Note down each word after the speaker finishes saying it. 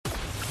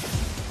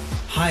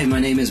Hi,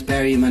 my name is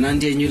Barry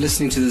Manandi and you're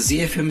listening to the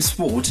ZFM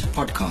Sport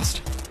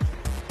podcast.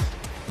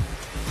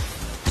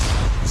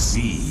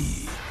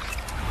 Z.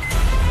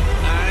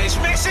 And it's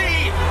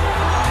Messi!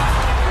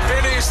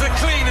 It is the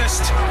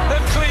cleanest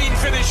of clean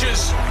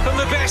finishers and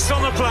the best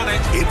on the planet.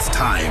 It's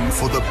time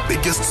for the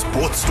biggest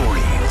sports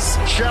stories.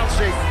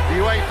 Chelsea, the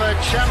UEFA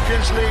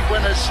Champions League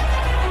winners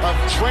of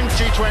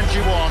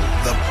 2021.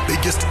 The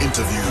biggest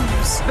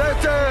interviews. That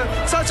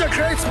such a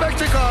great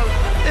spectacle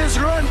is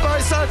ruined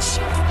by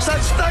such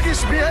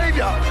thuggish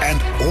behaviour.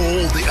 And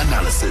all the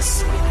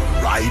analysis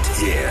right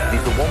here.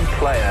 He's the one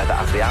player that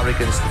has the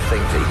arrogance to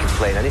think that he can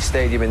play in any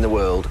stadium in the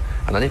world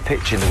and any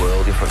pitch in the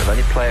world in front of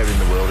any player in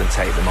the world and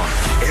take them on.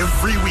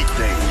 Every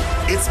weekday,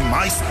 it's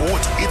my sport,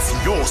 it's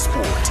your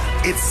sport.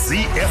 It's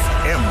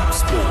ZFM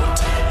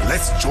Sport.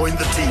 Let's join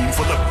the team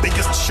for the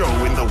biggest show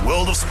in the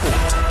world of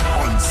sport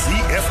on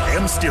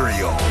ZFM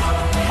Stereo.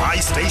 My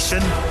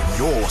station,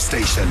 your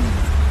station.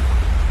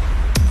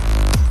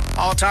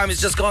 Our time has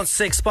just gone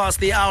 6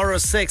 past the hour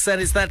of 6, and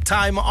it's that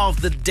time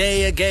of the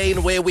day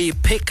again where we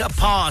pick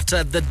apart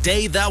the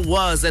day that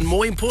was, and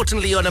more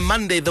importantly on a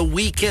Monday, the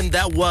weekend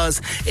that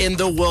was in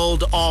the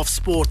world of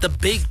sport. The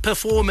big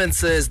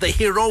performances, the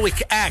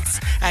heroic acts,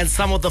 and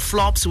some of the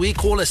flops. We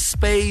call a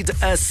spade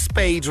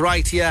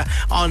right here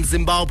on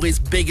Zimbabwe's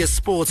biggest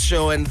sports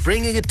show, and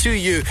bringing it to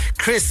you,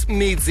 Chris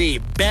Midzi,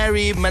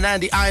 Barry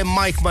Manandi, I am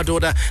Mike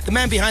Madoda. The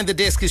man behind the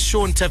desk is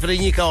Sean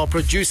Tafarinyika, our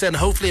producer, and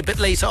hopefully a bit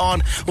later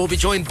on we'll be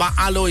joined by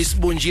Alois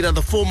Bunjira,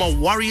 the former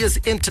Warriors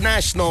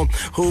international,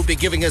 who will be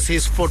giving us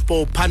his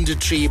football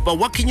punditry. But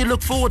what can you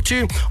look forward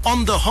to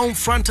on the home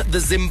front? The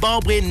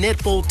Zimbabwe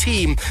netball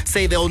team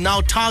say they'll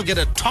now target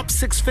a top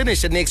 6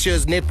 finish at next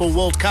year's Netball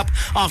World Cup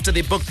after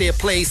they booked their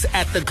place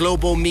at the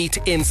global meet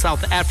in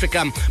South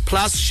Africa.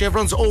 Plus,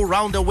 Chevron's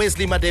all-rounder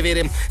Wesley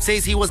Madevere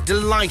says he was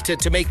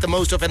delighted to make the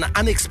most of an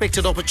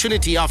unexpected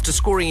opportunity after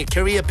scoring a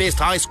career-best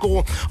high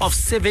score of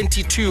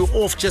 72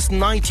 off just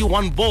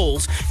 91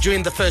 balls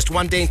during the first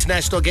one-day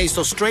international against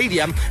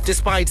Australia,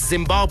 despite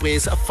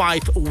Zimbabwe's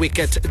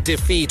 5-wicket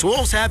defeat. We'll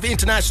also have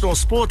international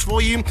sport for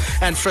you,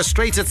 and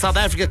frustrated South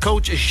Africa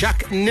coach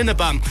Jacques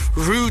Ninaba.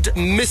 Rude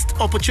missed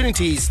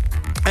opportunities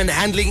and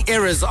handling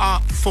errors are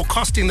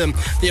forecasting them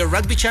their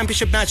rugby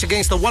championship match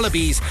against the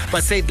Wallabies,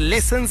 but said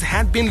lessons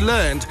had been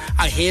learned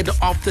ahead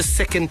of the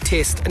second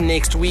test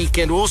next week.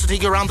 And we'll also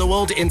take you around the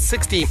world in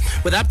 60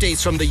 with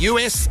updates from the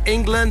US,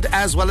 England,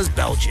 as well as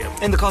Belgium.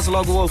 In the Castle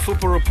World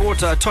Football Report,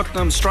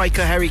 Tottenham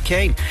striker Harry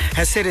Kane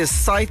has set his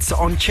sights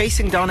on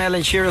chasing down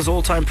Alan Shearer's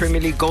all-time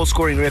Premier League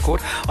goal-scoring record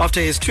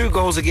after his 2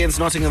 goals against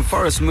Nottingham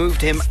Forest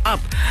moved him up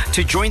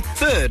to joint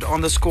 3rd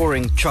on the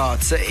scoring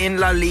charts. In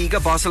La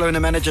Liga, Barcelona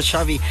manager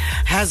Xavi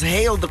has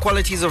hailed the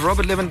qualities of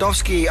Robert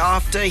Lewandowski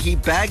after he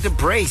bagged a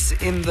brace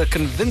in the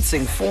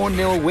convincing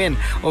 4-0 win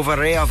over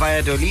Real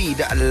Valladolid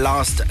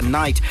last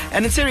night.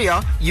 And in Serie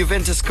A,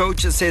 Juventus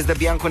coach says the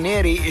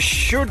Bianconeri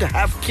should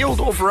have killed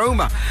off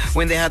Roma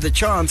when they had the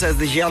chance, as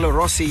the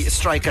Giallorossi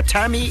striker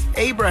Tammy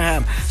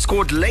Abraham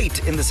scored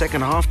late in the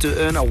second half to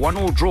earn a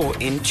 1-1 draw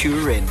in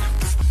Turin.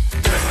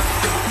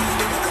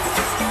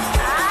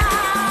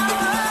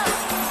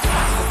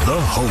 The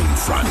Home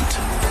Front.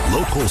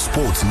 Local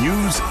sports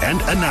news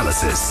and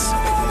analysis.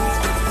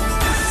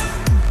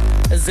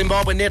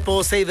 Zimbabwe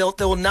Netball say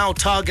they'll now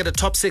target a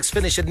top 6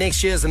 finish at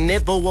next year's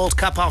Netball World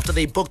Cup after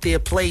they booked their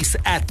place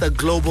at the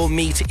global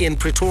meet in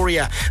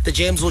Pretoria. The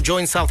Gems will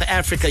join South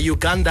Africa,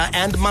 Uganda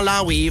and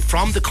Malawi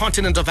from the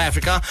continent of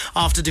Africa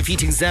after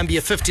defeating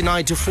Zambia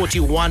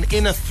 59-41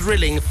 in a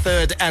thrilling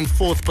 3rd and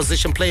 4th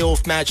position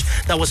playoff match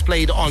that was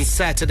played on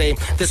Saturday.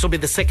 This will be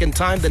the second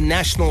time the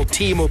national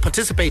team will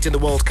participate in the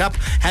World Cup,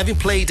 having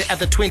played at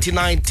the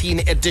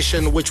 2019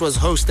 edition, which was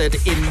hosted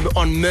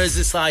on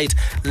Merseyside,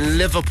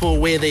 Liverpool,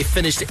 where they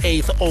finished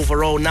 8th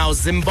overall. Now,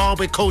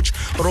 Zimbabwe coach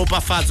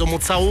Ropafadzo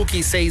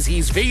Mutsauki says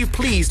he's very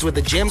pleased with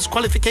the Gems'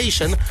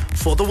 qualification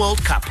for the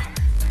World Cup.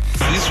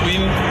 This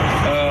win,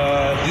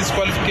 this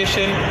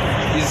qualification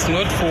is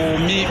not for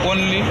me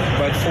only,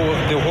 but for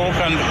the whole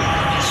country.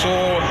 So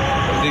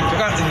the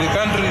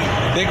country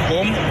back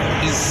home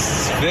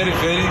is very,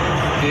 very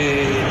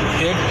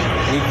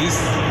happy with this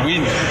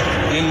win.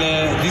 And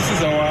this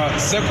is our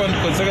 2nd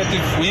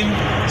consecutive win,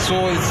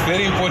 so it's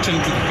very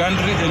important to the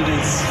country, and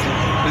it's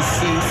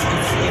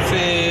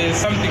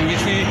something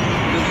which we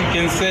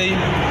can say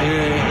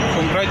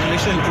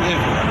congratulations to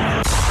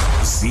everyone.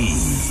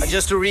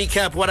 Just to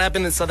recap what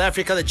happened in South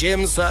Africa, the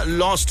Gems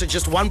lost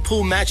just one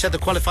pool match at the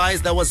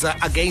qualifiers. That was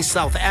against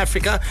South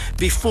Africa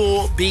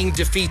before being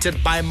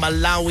defeated by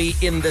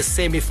Malawi in the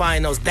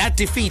semi-finals. That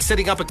defeat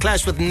setting up a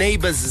clash with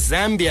neighbours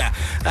Zambia,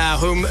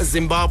 whom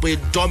Zimbabwe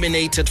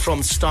dominated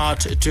from start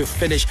to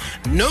finish.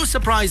 No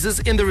surprises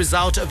in the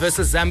result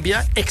versus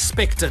Zambia,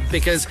 expected,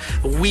 because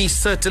we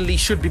certainly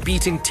should be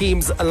beating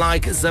teams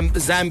like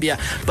Zambia.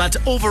 But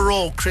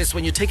overall, Chris,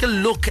 when you take a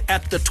look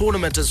at the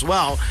tournament as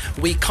well,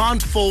 we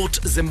can't fault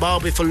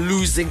Zimbabwe for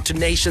losing to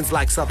nations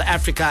like South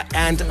Africa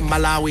and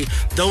Malawi.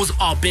 Those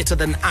are better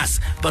than us.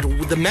 But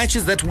the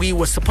matches that we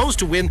were supposed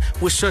to win,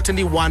 we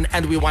certainly won,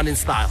 and we won in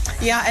style.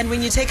 Yeah, and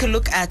when you take a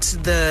look at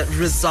the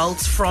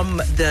results from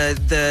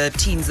the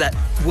teams that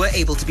were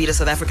able to beat us,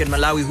 South Africa and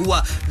Malawi, who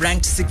are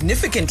ranked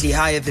significantly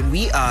higher than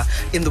we are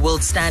in the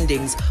world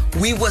standings,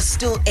 we were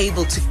still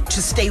able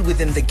to stay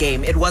within the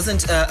game. It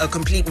wasn't a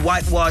complete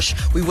whitewash.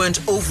 We weren't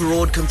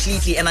overawed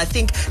completely. And I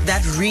think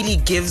that really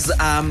gives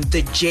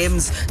the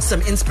Gems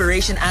some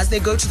inspiration as they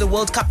go to the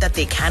World Cup, that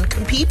they can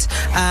compete.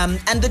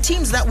 And the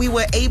teams that we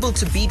were able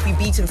to beat, we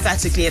beat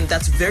emphatically. And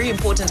that's very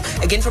important,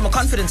 again, from a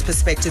confidence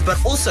perspective,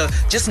 but also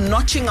just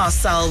notching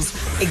ourselves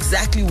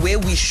exactly where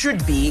we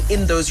should be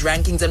in those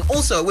rankings. And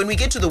also, when we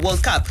get to the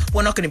World Cup,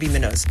 we're not going to be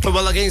minnows.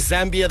 Well, against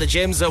Zambia, the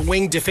Gems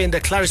wing defender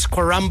Clarice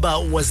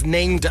Kwaramba was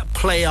named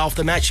player of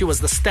the match. She was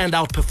the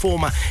standout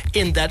performer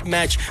in that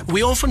match.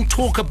 We often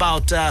talk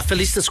about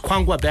Felicitas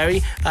Kwangwa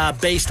Barry,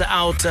 based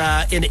out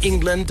in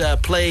England,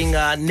 playing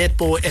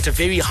netball at a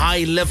very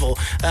high level.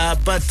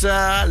 But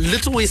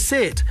little is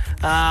said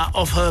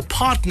of her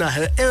partner,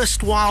 her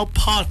erstwhile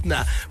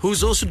partner,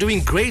 who's also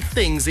doing great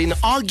things in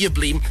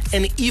arguably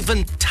an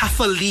even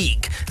tougher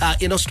league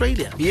in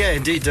Australia. Yeah,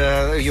 indeed.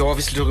 You're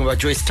obviously talking about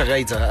Joyce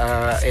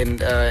Tagaida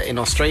in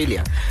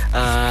Australia,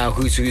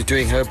 who's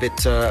doing her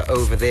bit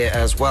over there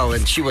as well,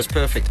 and she was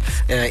perfect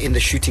in the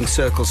shooting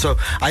circle. So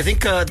I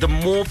think the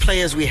more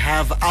players we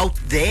have out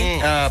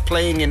there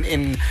playing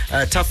in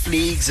tough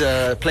leagues,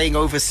 playing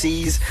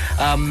overseas,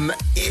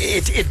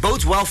 it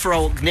bodes well for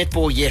our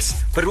netball,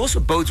 yes, but it also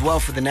bodes well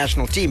for the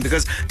national team,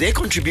 because their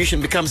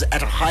contribution becomes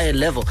at a higher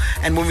level.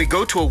 And when we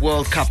go to a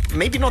World Cup,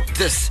 maybe not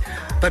this,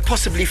 but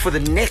possibly for the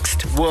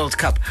next World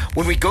Cup,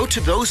 when we go to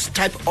those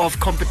type of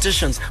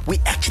competitions, we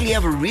actually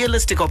have a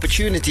realistic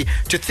opportunity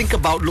to think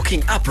about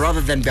looking up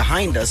rather than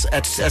behind us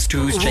as to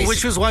who's chasing.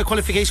 Which was why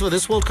qualification for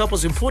this World Cup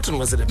was important,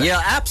 wasn't it?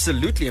 Yeah,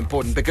 absolutely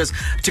important, because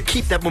to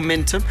keep that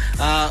momentum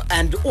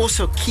and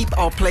also keep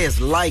our players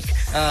like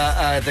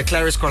the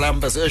Clarice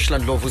Kwarambas, Ursula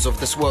Ndlovus of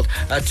this world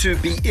to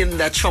be in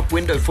that shop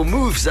window for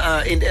moves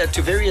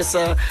to various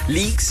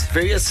leagues,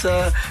 various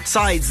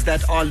sides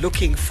that are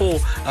looking for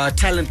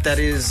talent that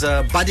is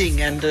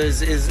budding and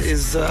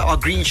is our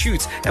green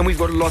shoots, and we've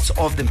got lots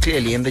of them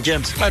clearly in the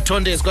Gems.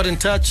 Tonde has got in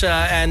touch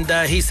and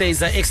he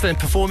says excellent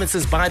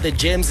performances by the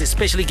Gems,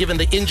 especially given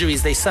the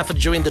injuries they suffered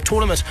during the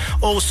tournament.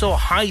 Also,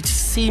 height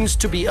seems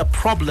to be a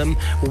problem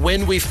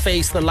when we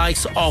face the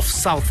likes of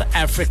South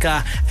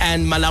Africa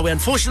and Malawi.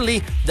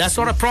 Unfortunately, that's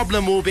not a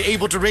problem we'll be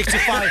able to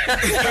rectify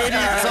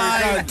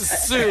anytime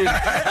soon.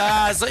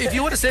 So if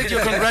you want to send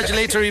your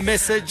congratulatory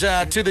message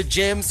to the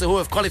Gems who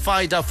have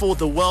qualified for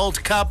the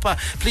World Cup,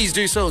 please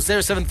do so.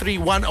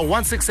 0731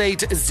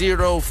 168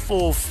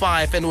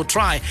 045, and we'll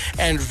try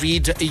and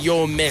read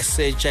your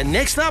message. And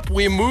next up,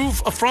 we move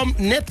from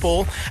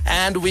netball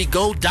and we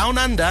go down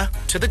under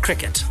to the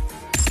cricket.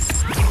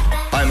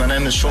 Hi, my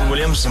name is Sean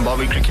Williams,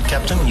 Zimbabwe cricket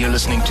captain. You're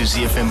listening to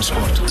ZFM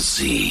Sport.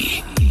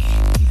 Z.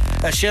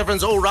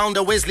 Chevron's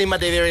all-rounder Wesley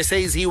Madevere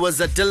says he was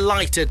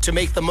delighted to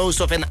make the most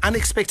of an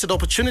unexpected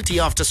opportunity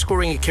after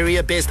scoring a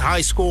career-best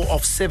high score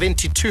of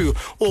 72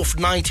 off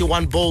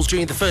 91 balls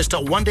during the first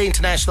one-day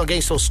international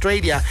against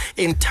Australia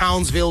in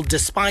Townsville,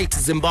 despite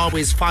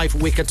Zimbabwe's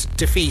 5-wicket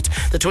defeat.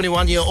 The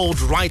 21-year-old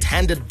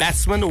right-handed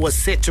batsman was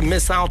set to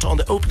miss out on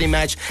the opening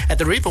match at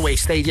the Riverway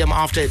Stadium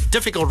after a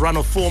difficult run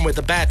of form with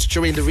the bat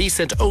during the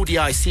recent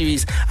ODI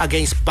series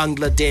against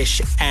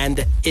Bangladesh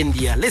and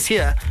India. Let's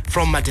hear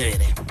from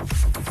Madevere.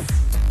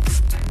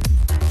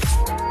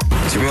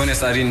 To be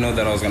honest, I didn't know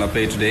that I was going to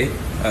play today.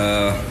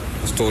 I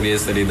was told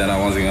yesterday that I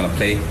wasn't going to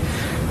play.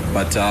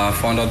 But I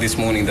found out this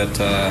morning that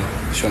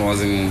Sean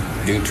wasn't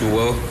doing too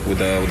well with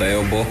the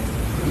elbow.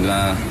 And,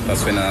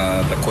 that's when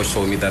the coach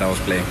told me that I was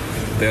playing.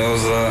 There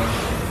was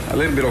a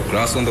little bit of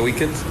grass on the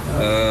wicket.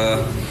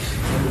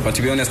 But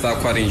to be honest, I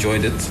quite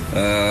enjoyed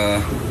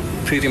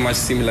it. Pretty much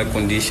similar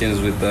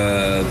conditions with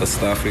the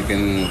South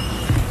African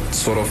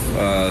sort of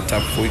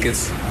type of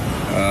wickets.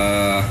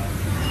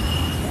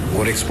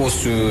 Got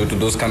exposed to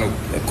those kind of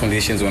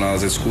conditions when I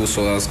was at school,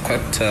 so I was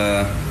quite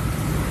I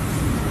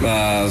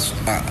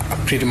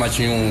pretty much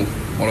knew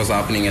what was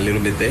happening a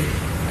little bit there,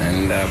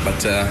 and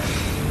but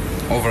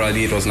overall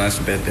it was nice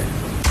to be there.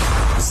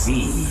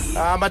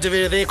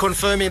 Madevere there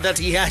confirming that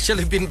he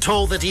actually been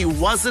told that he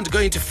wasn't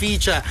going to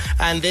feature,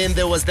 and then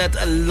there was that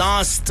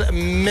last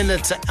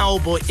minute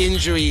elbow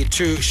injury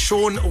to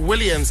Sean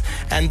Williams,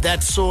 and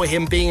that saw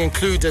him being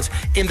included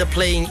in the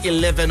playing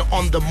 11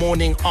 on the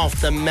morning of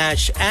the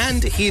match.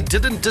 And he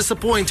didn't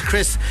disappoint,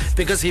 Chris,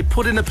 because he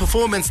put in a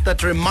performance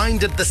that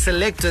reminded the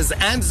selectors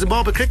and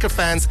Zimbabwe cricket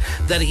fans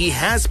that he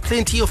has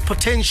plenty of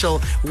potential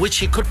which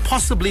he could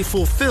possibly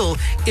fulfill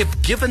if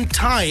given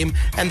time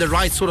and the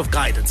right sort of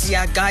guidance.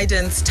 Yeah,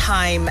 guidance,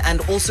 time,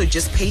 and also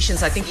just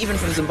patience. I think even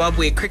from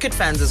Zimbabwe cricket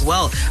fans as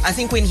well. I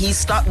think when he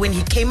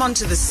came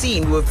onto the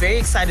scene, we were very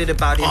excited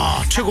about him.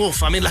 Oh, took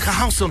off. I mean, like a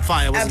house on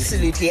fire, wasn't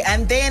Absolutely. it?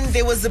 And then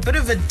there was a bit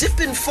of a dip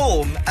in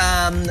form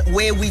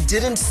where we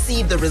didn't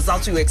see the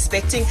results we were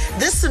expecting.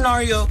 This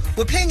scenario,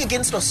 we're playing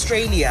against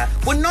Australia.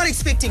 We're not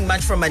expecting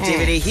much from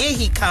Madivide. Here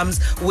he comes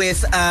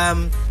with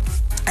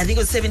I think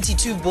it was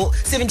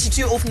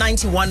 72 off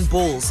 91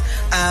 balls.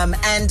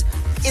 And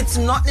it's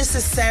not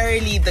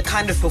necessarily the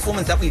kind of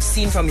performance that we've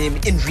seen from him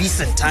in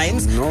recent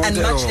times,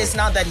 and much less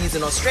now that he's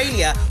in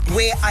Australia,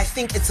 where I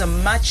think it's a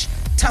much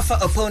tougher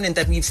opponent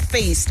that we've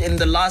faced in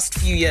the last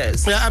few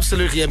years. Yeah,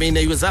 absolutely. I mean,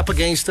 he was up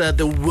against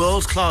the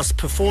world-class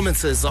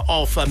performances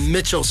of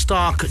Mitchell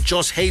Starc,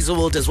 Josh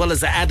Hazelwood, as well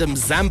as Adam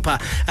Zampa,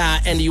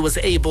 and he was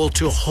able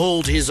to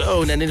hold his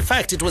own. And in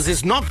fact, it was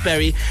his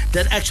knockberry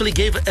that actually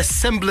gave a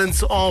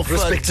semblance of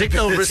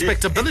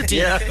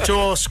respectability to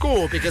our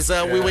score, because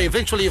we were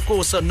eventually, of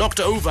course, knocked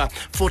over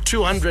for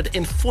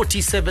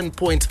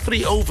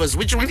 247.3 overs,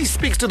 which really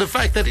speaks to the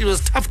fact that it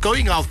was tough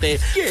going out there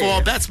for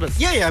our batsmen.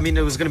 Yeah, I mean,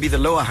 it was going to be the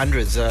lower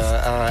hundreds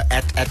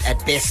at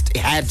best,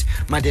 had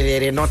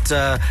Madivide not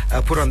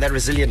put on that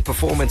resilient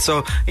performance.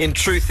 So in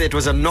truth, it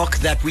was a knock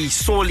that we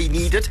sorely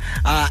needed,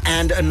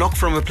 and a knock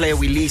from a player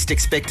we least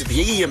expected.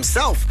 He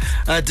himself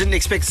didn't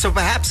expect. So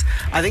perhaps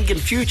I think in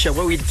future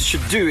what we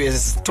should do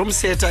is Tom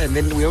Seta, and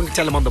then we only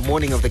tell him on the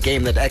morning of the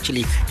game that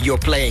actually you're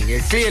playing.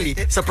 Clearly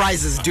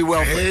surprises do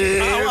well for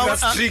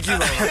That's tricky,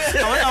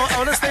 I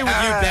want to stay with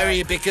you,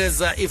 Barry, because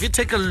if you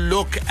take a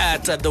look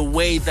at the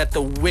way that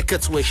the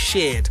wickets were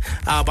shared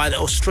by the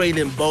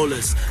Australian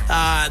bowlers,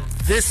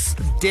 this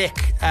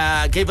deck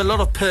gave a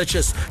lot of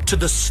purchase to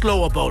the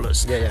slower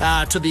bowlers,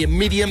 to the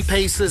medium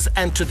pacers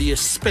and to the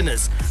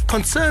spinners.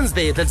 Concerns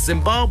there that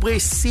Zimbabwe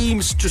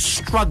seems to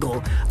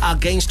struggle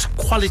against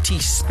quality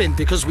spin,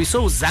 because we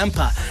saw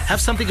Zampa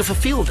have something of a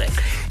field day.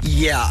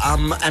 Yeah,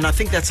 and I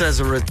think that's as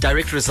a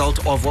direct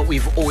result of what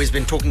we've always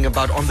been talking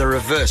about on the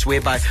reverse,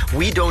 whereby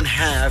we don't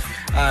have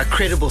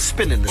credible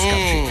spin in this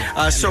country.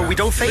 So we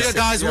don't face it.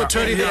 Guys were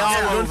turning their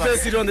arm over. Don't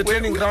face it on the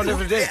training ground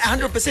every day.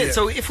 100%.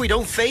 So if we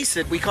don't face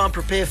it, we can't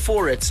prepare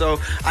for it. So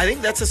I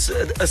think that's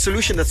a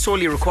solution that's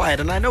sorely required.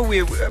 And I know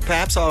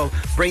perhaps our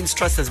brains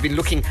trust has been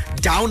looking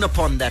down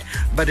upon that,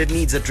 but it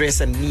needs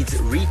address and needs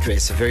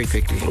redress very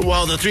quickly.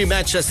 Well, the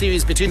three-match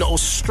series between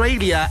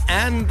Australia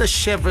and the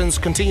Chevrons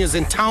continues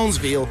in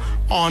Townsville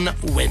on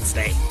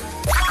Wednesday.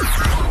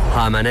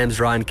 Hi, my name's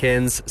Ryan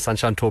Cairns,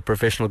 Sunshine Tour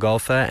professional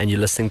golfer, and you're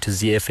listening to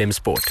ZFM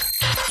Sport.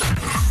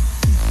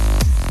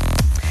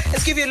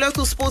 Let's give you a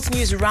local sports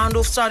news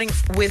round-off, starting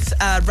with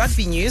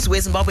rugby news,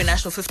 where Zimbabwe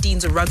National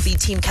 15's rugby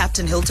team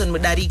captain Hilton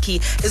Mudariki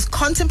is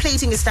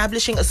contemplating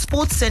establishing a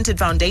sports-centered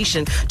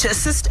foundation to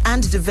assist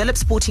and develop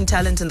sporting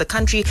talent in the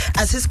country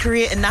as his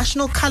career in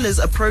national colours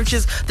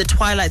approaches the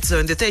twilight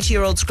zone. The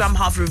 30-year-old scrum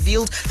half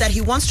revealed that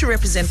he wants to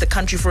represent the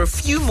country for a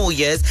few more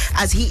years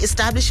as he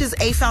establishes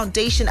a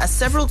foundation, as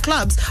several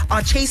clubs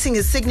are chasing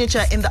his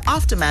signature in the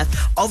aftermath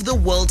of the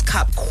World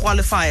Cup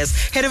qualifiers.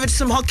 Head over to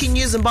some hockey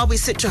news. Zimbabwe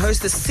is set to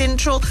host the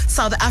Central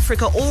South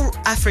Africa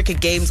All-Africa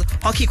Games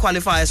hockey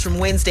qualifiers from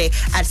Wednesday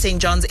at St.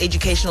 John's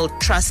Educational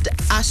Trust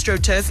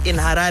AstroTurf in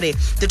Harare.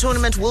 The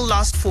tournament will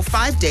last for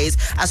 5 days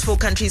as 4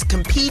 countries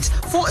compete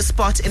for a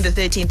spot in the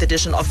 13th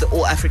edition of the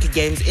All-Africa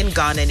Games in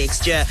Ghana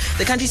next year.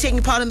 The countries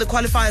taking part in the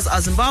qualifiers are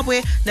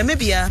Zimbabwe,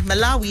 Namibia,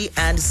 Malawi,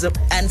 and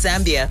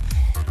Zambia.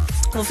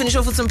 We'll finish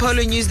off with some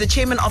polo news. The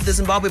chairman of the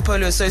Zimbabwe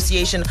Polo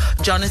Association,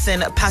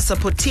 Jonathan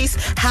Pasaportis,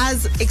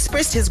 has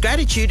expressed his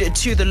gratitude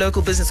to the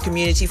local business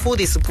community for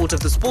their support of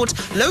the sport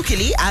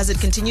locally as it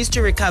continues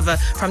to recover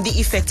from the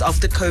effects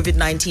of the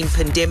COVID-19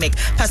 pandemic.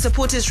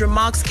 Pasaportis'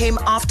 remarks came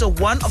after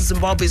one of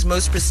Zimbabwe's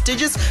most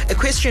prestigious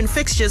equestrian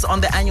fixtures on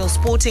the annual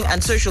sporting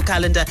and social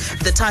calendar,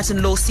 the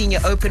Titan Law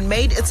Senior Open,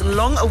 made its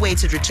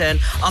long-awaited return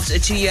after a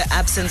 2-year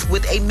absence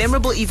with a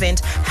memorable event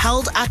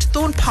held at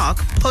Thorne Park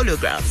Polo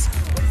Grounds.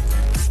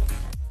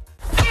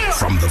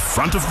 From the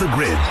front of the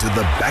grid to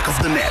the back of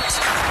the net,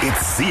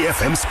 it's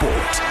ZFM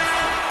Sport.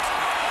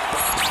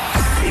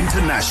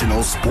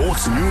 International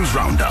Sports News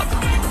Roundup,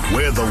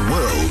 where the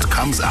world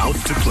comes out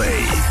to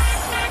play.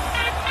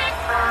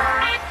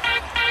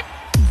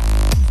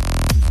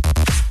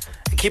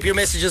 Keep your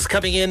messages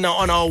coming in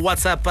on our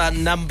WhatsApp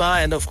number,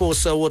 and of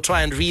course we'll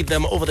try and read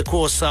them over the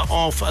course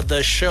of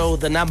the show.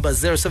 The number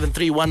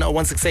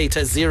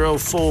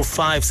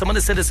 0731-168-045. Someone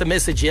has sent us a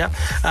message here.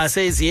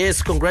 Says,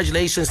 yes,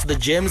 congratulations to the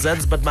Gems,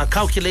 but my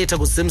calculator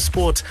was Zim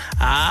Sport.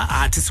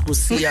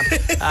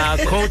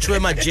 Coach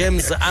Wema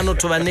Gems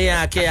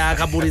Anotovanea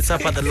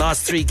Akaburitsa for the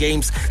last 3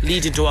 games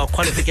leading to our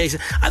qualification.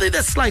 I think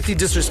that's slightly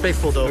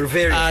disrespectful though to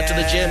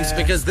the Gems,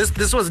 because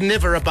this was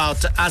never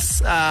about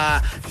us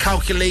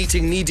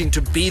calculating needing to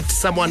beat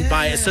someone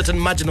by a certain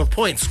margin of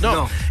points.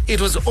 No, it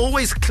was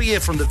always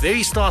clear from the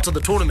very start of the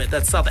tournament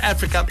that South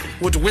Africa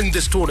would win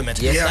this tournament.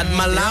 That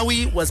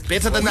Malawi was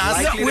better than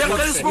us,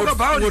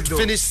 would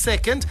finish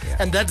second,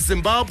 and that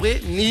Zimbabwe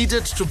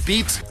needed to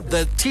beat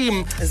the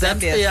team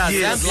Zambia.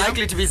 Yes,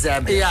 likely to be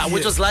Zambia. Yeah,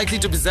 which was likely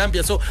to be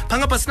Zambia. So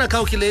Pangapasina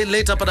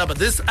calculator, but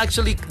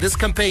this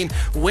campaign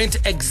went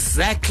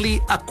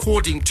exactly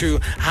according to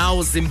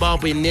how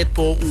Zimbabwe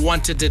Netball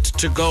wanted it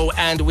to go,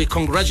 and we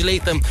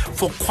congratulate them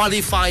for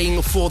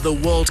qualifying for the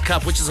World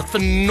Cup, which is a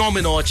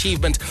phenomenal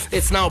achievement.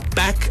 It's now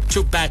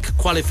back-to-back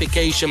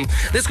qualification.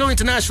 Let's go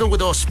international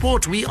with our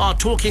sport. We are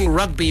talking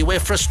rugby, where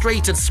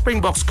frustrated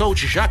Springboks coach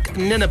Jacques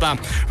Nineba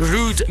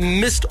rued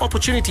missed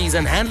opportunities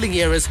and handling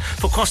errors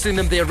for costing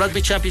them their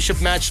rugby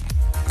championship match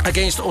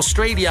against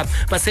Australia,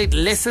 but said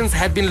lessons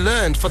had been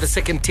learned for the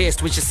second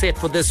test, which is set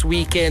for this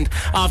weekend.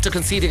 After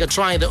conceding a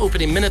try in the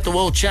opening minute, the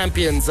world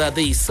champions,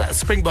 the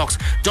Springboks,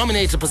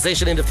 dominated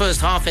possession in the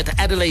first half at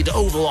Adelaide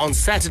Oval on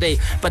Saturday,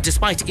 but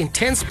despite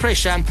intense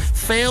pressure,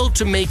 failed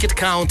to make it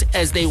count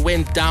as they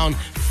went down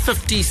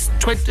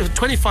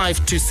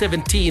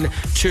 25-17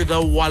 to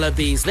the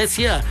Wallabies. Let's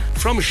hear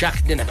from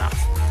Jacques Nineba.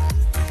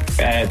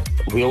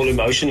 We're all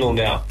emotional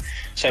now,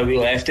 so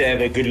we'll have to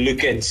have a good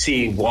look and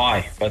see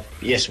why. But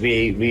yes,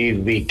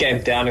 we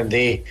came down in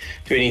there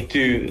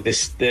 22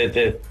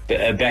 the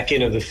back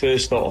end of the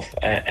first half,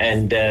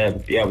 and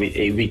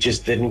we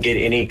just didn't get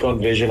any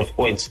conversion of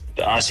points.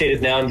 I said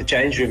it now in the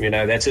change room,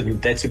 that's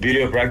the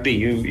beauty of rugby.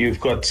 You've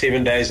got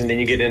 7 days and then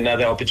you get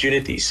another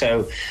opportunity.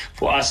 So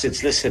for us,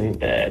 it's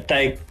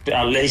take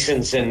our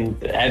lessons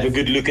and have a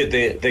good look at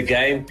the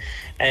game,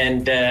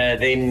 and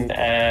then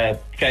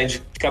change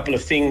a couple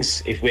of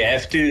things if we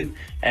have to,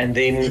 and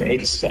then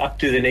it's up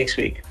to the next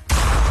week.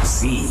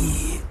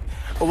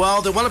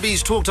 Well, the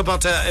Wallabies talked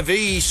about a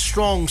very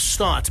strong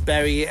start,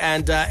 Barry,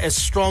 and a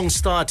strong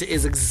start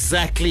is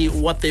exactly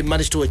what they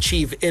managed to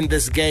achieve in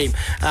this game.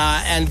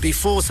 And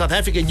before South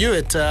Africa knew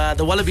it,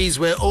 the Wallabies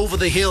were over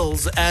the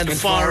hills and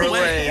far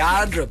away.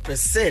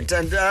 100%.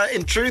 And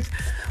in truth,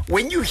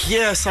 when you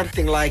hear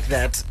something like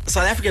that,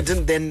 South Africa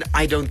didn't then,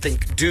 I don't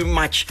think, do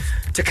much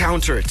to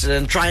counter it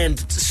and try and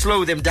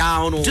slow them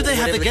down. Or do they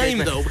have the game,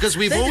 though? Because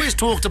we've always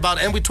talked about,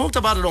 and we talked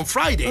about it on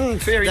Friday,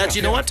 that,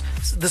 you know what,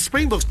 the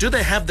Springboks, do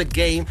they have the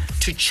game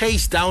to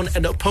chase down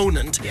an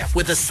opponent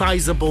with a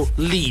sizable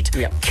lead?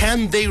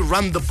 Can they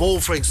run the ball,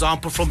 for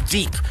example, from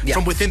deep,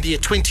 from within the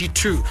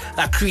 22,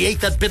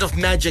 create that bit of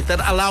magic that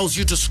allows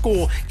you to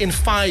score in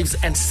 5s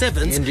and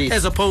 7s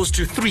as opposed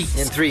to 3s?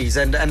 In 3s,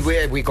 and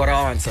we got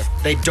our answer.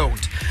 They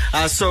don't.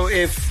 So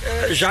if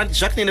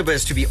Jacques Nineba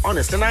is to be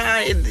honest, and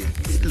I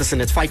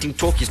listen, it's fighting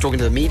talk. He's talking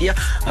to the media,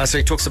 so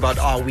he talks about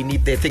there are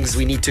things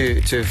we need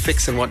to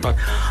fix and whatnot.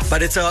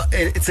 But it's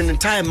an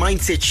entire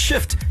mindset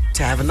shift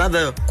to have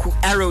another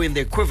arrow in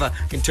their quiver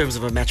in terms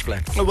of a match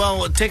plan.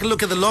 Well, take a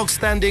look at the log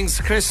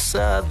standings, Chris.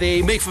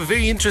 They make for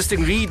very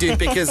interesting reading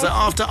because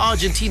after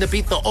Argentina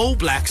beat the All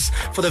Blacks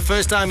for the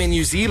first time in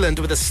New Zealand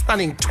with a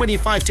stunning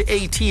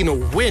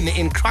 25-18 win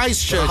in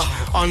Christchurch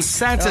on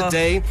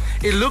Saturday,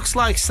 it looks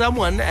like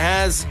someone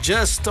has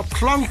just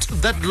plonked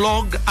that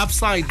log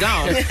upside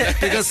down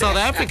because South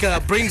Africa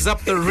brings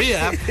up the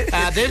rear.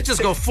 They've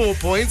just got 4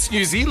 points.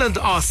 New Zealand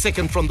are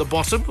second from the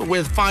bottom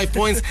with 5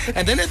 points.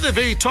 And then at the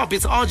very top,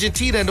 it's Argentina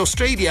and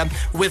Australia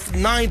with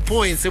 9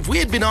 points. If we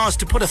had been asked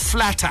to put a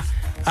flatter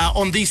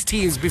on these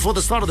teams before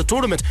the start of the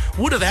tournament,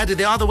 would have had it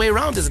the other way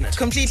around, isn't it?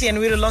 Completely, and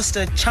we'd have lost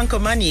a chunk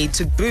of money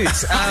to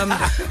boot.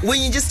 When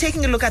you're just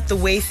taking a look at the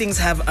way things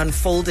have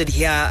unfolded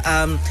here,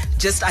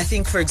 I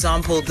think, for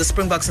example, the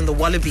Springboks and the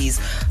Wallabies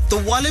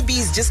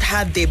just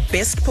had their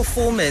best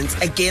performance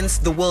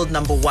against the world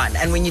number one.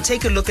 And when you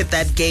take a look at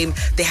that game,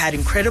 they had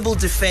incredible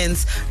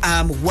defense,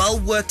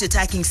 well-worked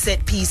attacking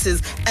set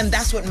pieces, and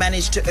that's what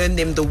managed to earn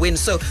them the win.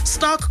 So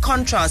stark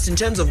contrast in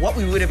terms of what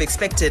we would have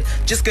expected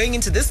just going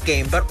into this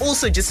game, but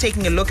also just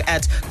taking a look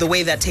at the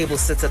way that table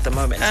sits at the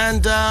moment.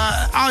 And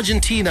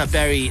Argentina,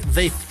 Barry,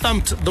 they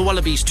thumped the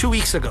Wallabies 2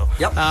 weeks ago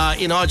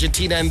in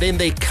Argentina, and then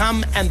they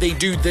come and they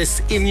do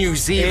this in New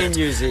Zealand.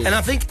 And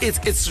I think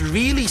it's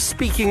really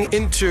speaking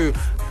into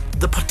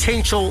the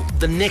potential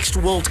the next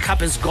World Cup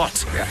has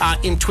got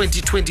in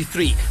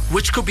 2023,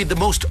 which could be the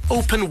most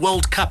open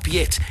World Cup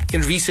yet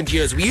in recent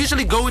years. We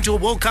usually go into a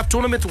World Cup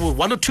tournament with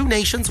 1 or 2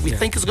 nations we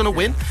think is going to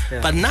win,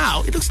 but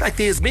now it looks like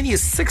there's as many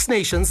as 6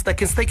 nations that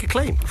can stake a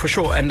claim. For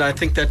sure, and I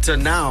think that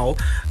now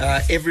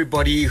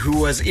everybody who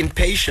was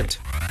impatient,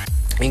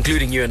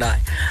 including you and I,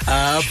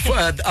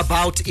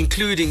 about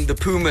including the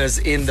Pumas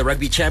in the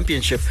Rugby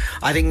Championship,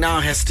 I think now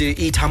has to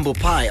eat humble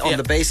pie on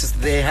the basis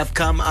that they have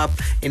come up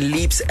in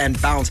leaps and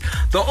bounds.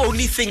 The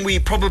only thing we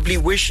probably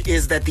wish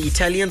is that the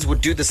Italians would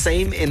do the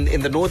same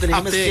in the Northern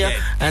Hemisphere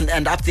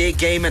and up their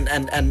game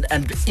and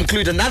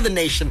include another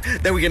nation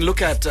that we can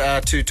look at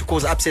to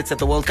cause upsets at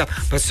the World Cup.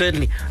 But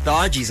certainly the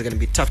RGs are going to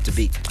be tough to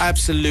beat.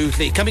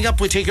 Absolutely. Coming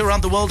up, we take you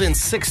around the world in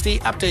 60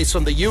 updates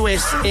from the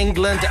US,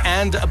 England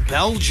and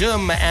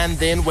Belgium. And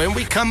then when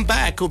we come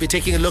back, we'll be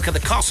taking a look at the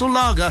Castle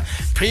Lager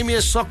Premier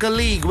Soccer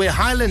League, where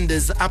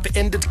Highlanders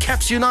upended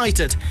Caps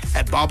United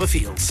at Barber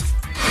Fields.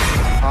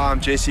 Hi, I'm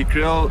JC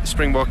Krill,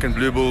 Springbok and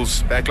Blue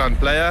Bulls backline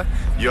player.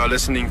 You are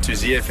listening to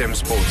ZFM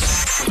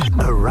Sports.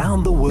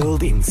 Around the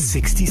world in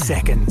 60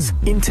 seconds.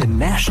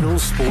 International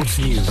sports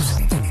news.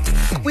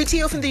 We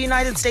tee off in the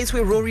United States,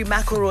 where Rory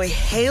McIlroy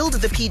hailed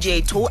the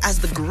PGA Tour as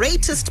the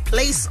greatest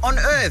place on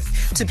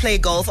earth to play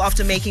golf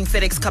after making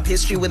FedEx Cup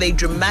history with a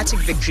dramatic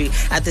victory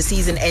at the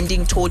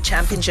season-ending Tour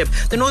Championship.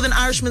 The Northern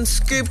Irishman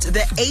scooped the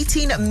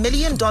 $18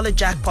 million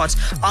jackpot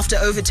after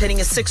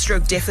overturning a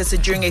 6-stroke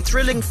deficit during a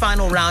thrilling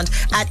final round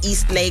at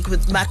East Lake,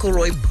 with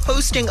McIlroy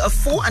posting a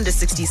 4 under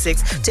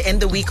 66 to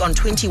end the week on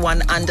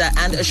 21 under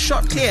and a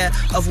shot clear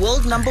of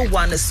world number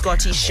 1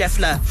 Scotty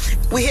Scheffler.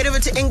 We head over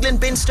to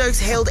England. Ben Stokes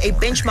hailed a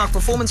benchmark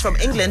performance from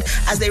England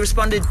as they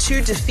responded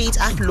to defeat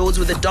at Lords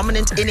with a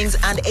dominant innings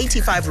and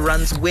 85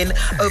 runs win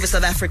over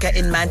South Africa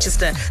in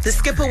Manchester. The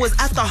skipper was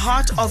at the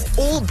heart of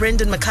all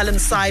Brendan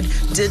McCullum's side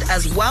did,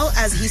 as well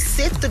as he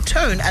set the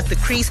tone at the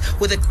crease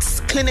with a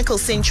clinical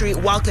century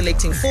while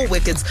collecting 4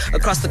 wickets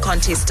across the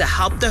contest to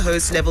help the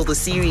hosts level the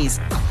series.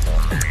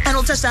 And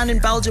we'll touch down in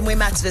Belgium, where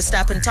Max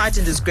Verstappen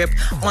tightened his grip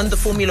on the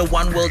Formula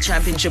One World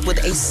Championship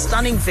with a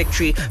stunning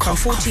victory from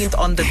 14th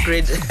on the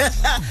grid.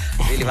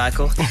 Really,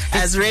 Michael?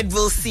 As Red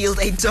Bull sealed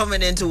a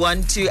dominant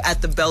 1-2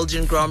 at the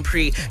Belgian Grand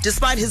Prix.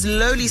 Despite his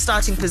lowly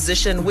starting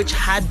position, which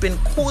had been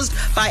caused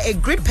by a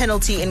grid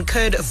penalty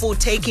incurred for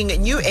taking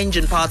new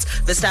engine parts,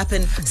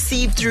 Verstappen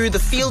sieved through the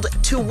field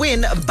to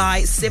win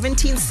by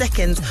 17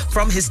 seconds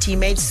from his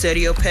teammate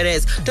Sergio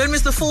Perez. Don't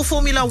miss the full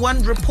Formula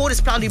One report.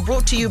 It's proudly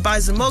brought to you by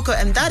Zimoco,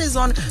 and that is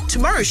on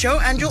tomorrow's show.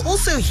 And you'll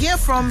also hear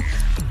from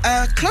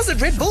closet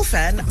Red Bull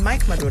fan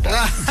Mike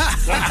Madoda.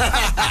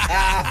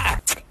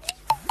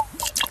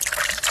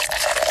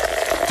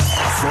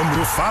 From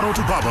Rufaro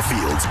to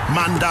Barberfields,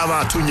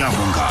 Mandava to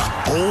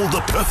Nyamunga, all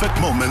the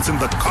perfect moments in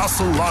the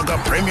Castle Lager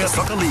Premier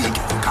Soccer League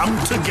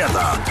come together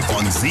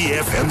on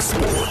ZFM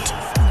Sport.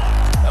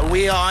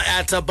 We are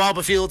at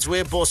Barberfields,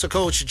 where Bossa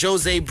coach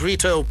Jose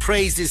Brito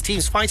praised his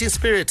team's fighting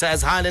spirit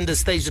as Highlanders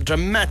staged a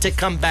dramatic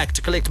comeback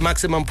to collect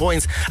maximum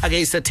points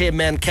against the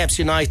 10-man Caps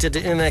United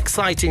in an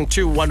exciting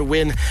 2-1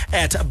 win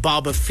at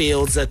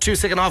Barberfields. 2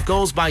 second-half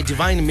goals by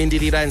Divine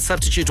Mindilira and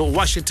substitute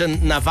Washington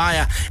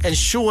Navaya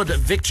ensured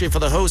victory for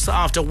the hosts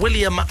after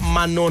William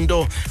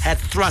Manondo had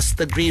thrust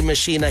the Green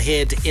Machine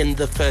ahead in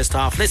the first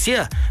half. Let's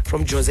hear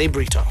from Jose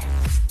Brito.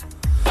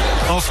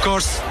 Of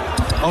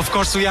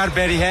course, we are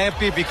very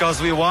happy because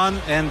we won,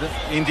 and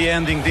in the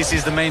ending, this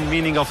is the main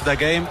meaning of the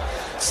game.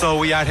 So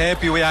we are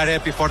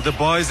happy for the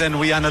boys, and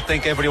we want to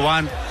thank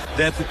everyone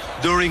that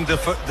during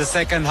the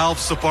second half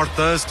support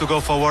us to go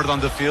forward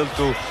on the field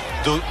to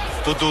do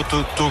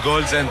 2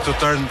 goals and to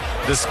turn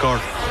the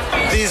score.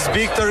 This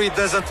victory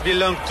doesn't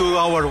belong to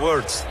our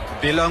words.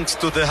 It belongs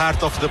to the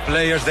heart of the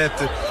players that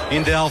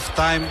in the half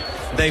time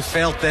they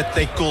felt that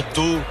they could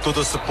do to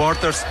the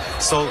supporters.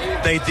 So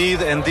they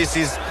did, and this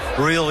is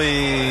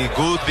really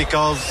good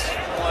because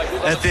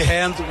at the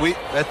end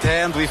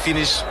we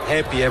finish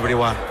happy,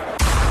 everyone.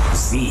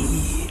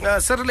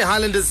 Certainly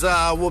Highlanders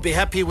will be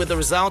happy with the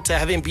result,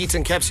 having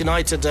beaten Caps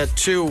United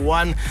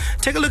 2-1.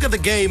 Take a look at the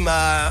game,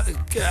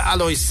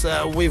 Alois.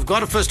 We've got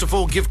to first of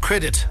all give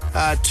credit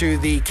to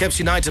the Caps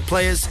United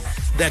players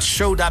that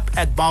showed up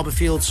at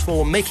Barberfields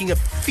for making a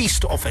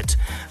feast of it.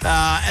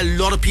 A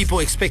lot of people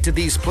expected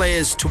these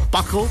players to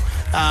buckle,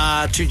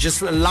 to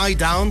just lie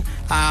down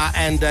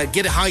and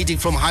get a hiding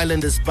from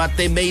Highlanders, but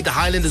they made the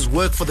Highlanders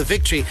work for the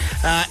victory,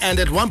 and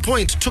at one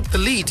point took the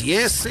lead.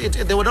 Yes,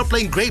 they were not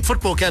playing great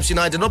football, Caps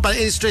United, not by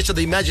any stretch of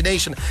the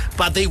imagination,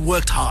 but they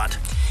worked hard.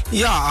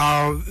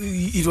 Yeah,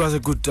 it was a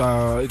good.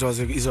 It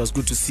was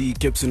good to see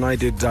Caps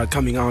United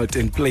coming out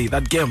and play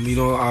that game.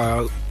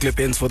 Clap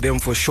hands for them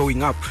for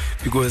showing up,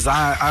 because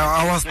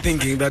I was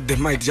thinking that they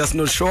might just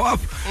not show up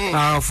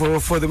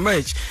for the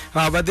match,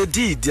 but they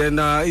did, and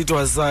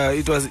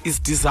it's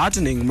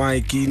disheartening,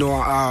 Mike.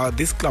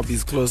 This club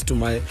is close to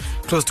my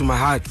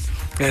heart,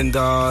 and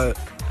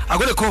I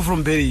got a call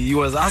from Barry. He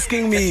was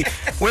asking me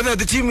whether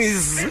the team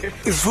is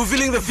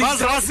fulfilling the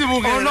fixture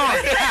or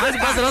not.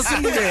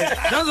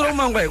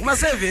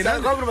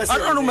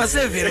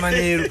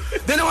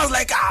 Then I was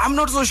like, I'm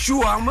not so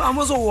sure. I'm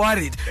also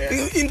worried.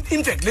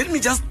 In fact, let me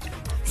just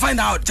find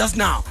out just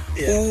now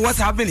what's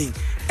happening.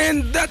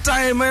 And that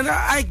time, and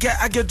I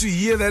get to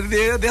hear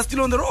that they're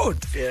still on the road.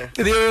 Yeah.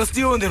 They're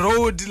still on the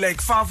road, like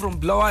far from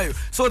Bulawayo.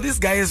 So this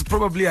guy has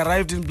probably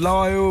arrived in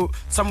Bulawayo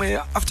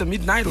somewhere after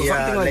midnight or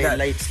something like that.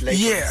 Late.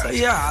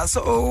 Yeah.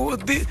 So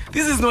this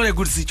is not a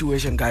good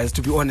situation, guys,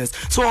 to be honest.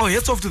 So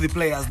heads off to the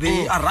players.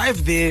 They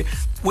arrived there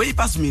way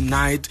past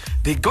midnight.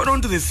 They got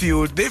onto the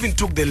field. They even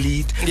took the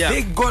lead.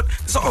 Yeah.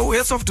 So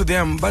heads off to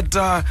them. But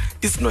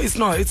it's not healthy.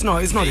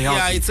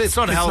 Yeah, it's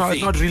not healthy.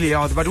 It's not really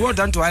healthy. But well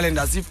done to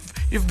Islanders.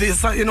 If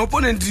there's an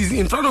opponent is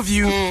in front of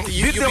you,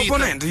 beat the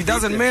opponent. It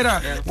doesn't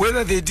matter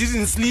whether they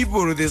didn't sleep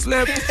or they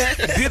slept.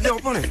 Beat the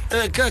opponent.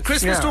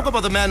 Chris, let's talk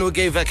about the man who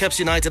gave Caps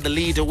United the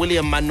lead,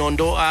 William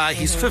Manondo.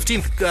 His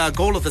 15th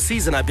goal of the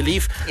season, I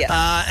believe.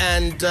 Yeah.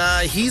 And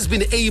he's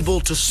been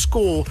able to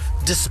score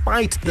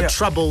despite the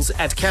troubles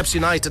at Caps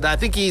United. I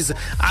think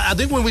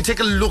when we take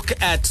a look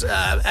at,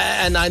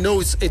 and I know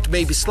it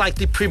may be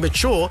slightly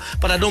premature,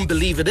 but I don't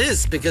believe it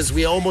is, because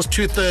we are almost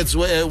 2/3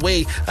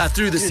 way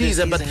through the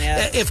season. But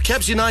if Caps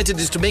Caps United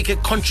is to make a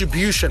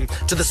contribution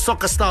to the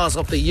Soccer Stars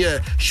of the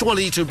Year,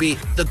 surely to be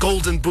the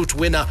Golden Boot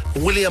winner,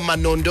 William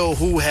Manondo,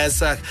 who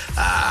has,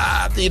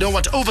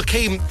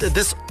 overcame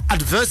this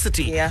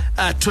adversity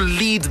to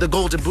lead the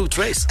Golden Boot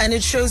race. And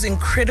it shows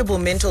incredible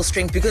mental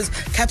strength because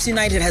Caps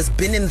United has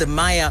been in the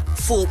mire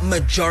for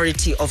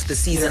majority of the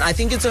season. I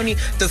think it's only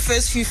the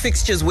first few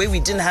fixtures where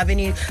we didn't have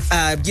any,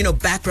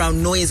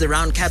 background noise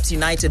around Caps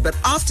United. But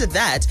after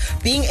that,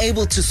 being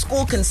able to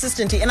score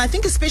consistently, and I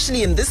think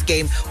especially in this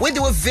game where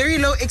there were very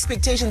low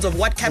expectations of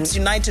what Caps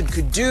United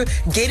could do,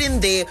 get in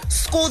there,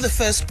 score the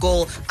first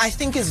goal, I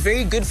think is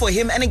very good for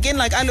him. And again,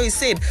 like Alois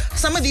said,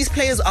 some of these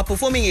players are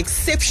performing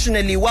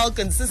exceptionally well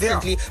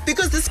consistently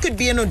because this could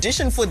be an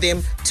audition for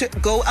them to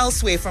go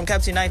elsewhere from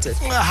Caps United.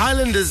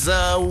 Highlanders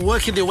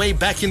working their way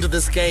back into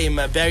this game,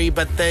 Barry,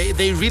 but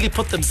they really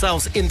put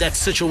themselves in that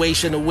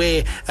situation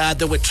where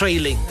they were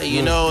trailing.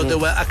 There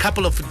were a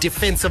couple of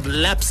defensive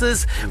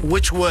lapses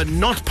which were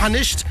not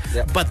punished,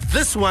 but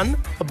this one,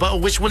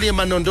 which William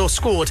Manondo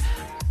scored,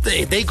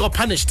 they got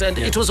punished, and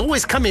it was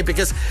always coming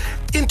because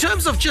in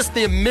terms of just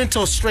their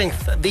mental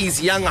strength,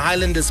 these young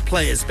Highlanders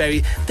players,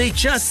 Barry, they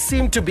just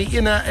seem to be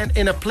in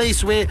a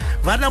place where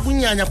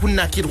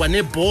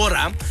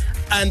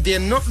and they're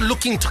not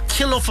looking to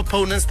kill off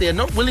opponents. They're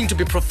not willing to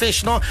be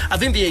professional. I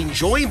think they're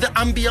enjoying the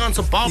ambience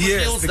of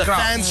Barberfields, the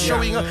fans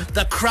showing up,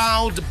 the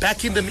crowd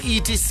backing them,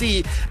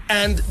 etc.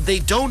 And they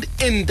don't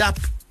end up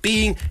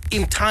being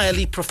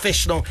entirely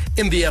professional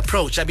in the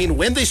approach. I mean,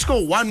 when they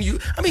score one, you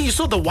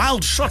saw the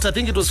wild shot. I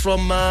think it was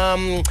from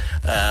Divine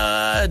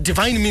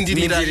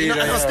Mindinira.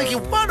 I was thinking,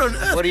 what on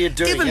earth? What are you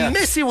doing? Even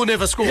Messi will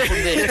never score from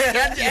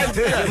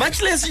there.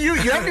 Much less you.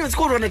 You haven't even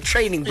scored on a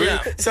training, bro.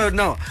 So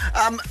no.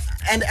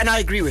 And I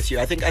agree with you.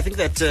 I think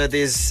that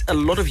there's a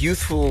lot of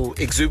youthful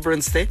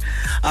exuberance there.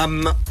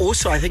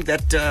 Also, I think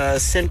that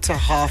centre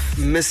half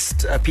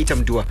missed Peter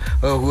Mdua,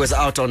 who was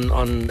out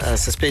on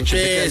suspension.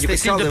 Yes, they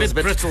seemed a bit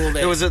brittle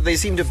there. They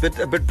seemed a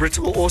bit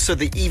brittle. Also,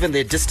 even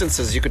their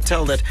distances, you could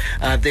tell that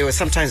they were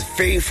sometimes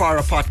very far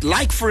apart.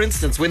 Like, for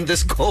instance, when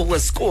this goal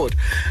was scored,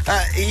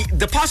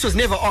 the pass was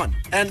never on,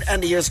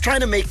 and he was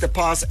trying to make the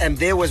pass, and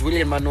there was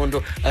William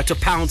Manondo to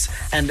pounce,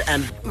 and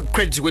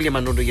credit to William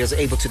Manondo, he was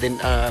able to then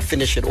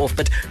finish it off.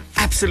 But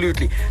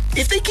absolutely,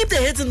 if they keep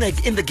their heads in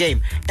the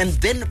game and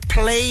then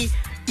play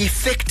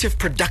effective,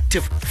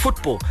 productive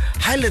football,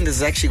 Highlanders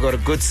has actually got a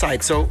good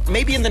side. So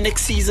maybe in the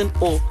next season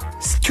or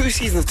 2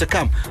 seasons to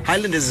come,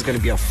 Highlanders is going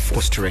to be a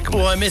force to reckon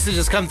with. A message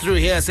has come through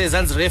here. It says,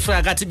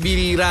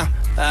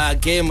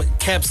 game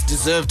Caps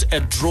deserved a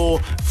draw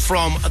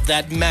from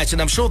that match.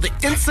 And I'm sure the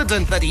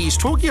incident that he's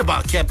talking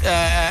about, Cap,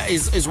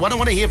 is what I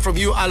want to hear from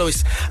you,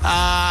 Alois.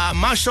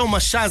 Marshall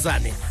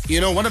Mashazane,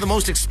 one of the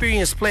most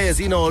experienced players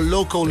in our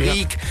local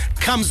league,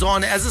 comes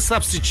on as a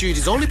substitute.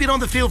 He's only been on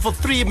the field for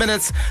 3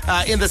 minutes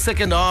in the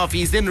second half.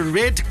 He's then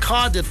red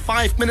carded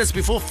 5 minutes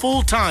before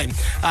full time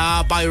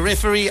by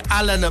referee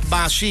Alan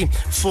Bashi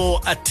for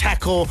a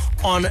tackle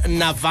on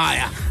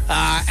Navaya.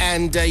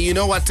 And you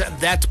know what?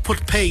 That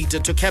put paid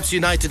to Caps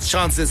United's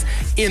chances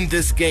in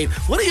this game.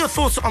 What are your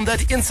thoughts on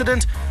that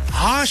incident?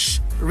 Harsh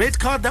red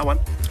card, that one?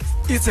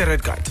 It's a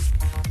red card.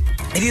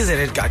 It is a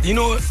red card.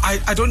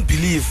 I don't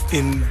believe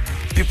in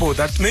people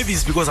that maybe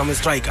it's because I'm a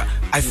striker.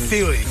 I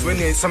feel it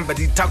when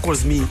somebody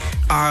tackles me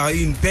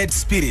in bad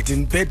spirit,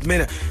 in bad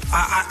manner.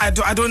 I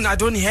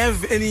don't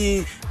have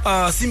any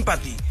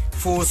sympathy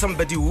for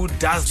somebody who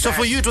does so that.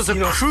 For you it was a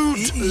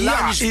crude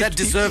lunge that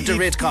deserved a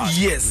red card.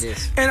 Yes.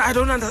 And I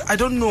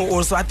don't know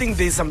also. I think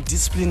there's some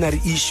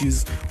disciplinary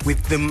issues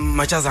with the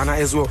Machazana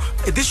as well.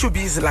 This should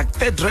be like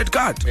third red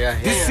card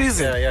this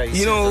season.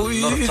 It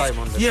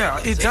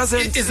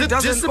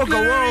doesn't go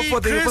well for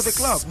the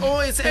club.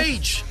 Or it's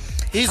age.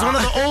 He's one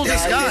of the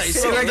oldest guys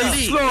in the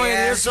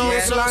league. So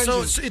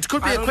it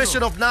could be a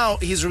question of now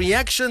his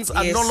reactions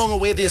are no longer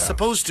where they're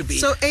supposed to be.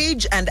 So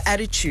age and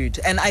attitude.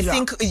 And I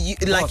think,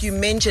 like you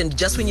mentioned,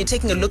 just when you're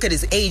taking a look at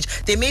his age,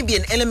 there may be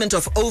an element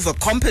of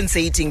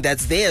overcompensating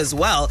that's there as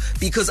well,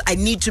 because I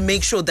need to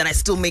make sure that I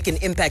still make an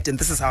impact, and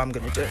this is how I'm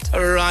going to do it.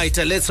 All right,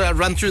 let's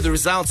run through the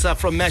results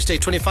from matchday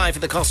 25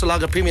 in the Castle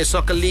Premier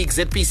Soccer League.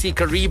 ZPC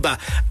Kariba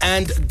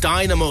and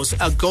Dynamos,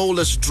 a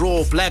goalless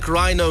draw. Black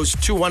Rhinos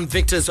 2-1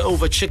 victors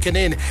over Chicken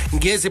Inn.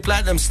 Ngezi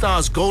Platinum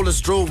Stars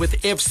goalless draw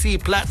with FC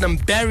Platinum.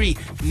 Barry,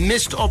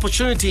 missed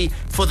opportunity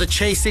for the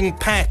chasing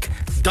pack.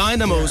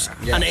 Dynamos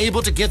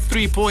unable to get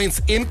 3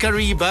 points in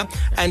Kariba,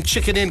 and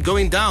Chicken Inn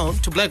going down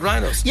to Black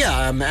Rhinos.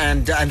 And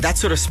that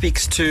sort of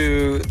speaks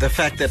to the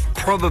fact that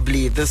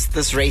probably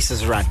this race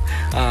is run,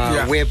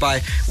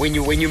 whereby when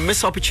you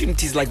miss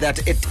opportunities like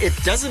that,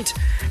 it doesn't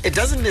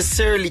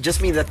necessarily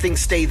just mean that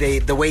things stay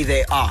the way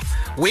they are.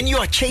 When you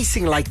are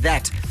chasing like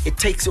that, it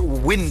takes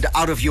wind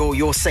out of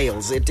your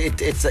sails. It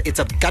it's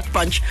a gut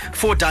punch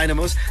for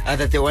Dynamos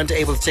that they weren't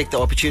able to take the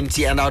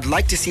opportunity, and I would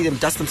like to see them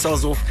dust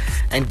themselves off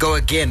and go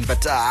again,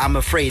 but I'm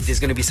afraid there's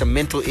going to be some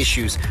mental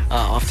issues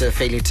after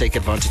failing to take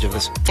advantage of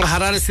this.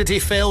 Harare City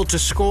failed to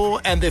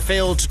score and they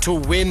failed to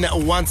win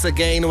once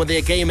again when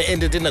their game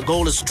ended in a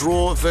goalless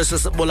draw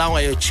versus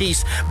Bulawayo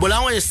Chiefs.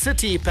 Bulawayo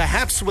City,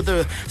 perhaps with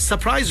a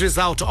surprise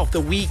result of the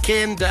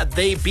weekend,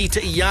 they beat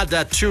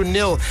Yada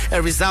 2-0,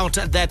 a result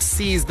that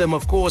sees them,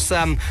 of course,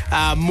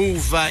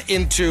 move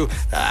into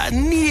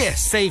near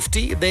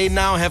safety. They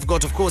now have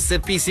got, of course,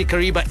 ZPC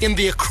Kariba in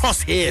their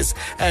crosshairs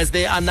as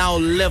they are now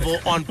level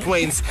on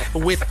points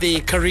with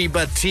the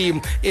Kariba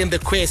team in the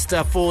quest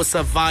for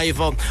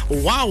survival.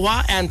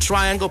 Wawa and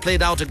Triangle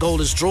played out a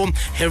goalless draw.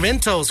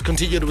 Herentals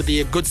continued with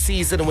the good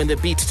season when they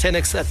beat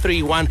Tenex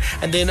 3-1,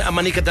 and then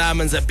Manica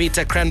Diamonds beat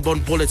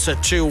Cranbourne Bullets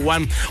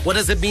 2-1. What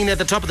does it mean at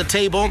the top of the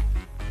table?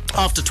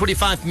 After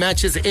 25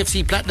 matches,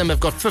 FC Platinum have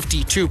got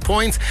 52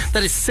 points.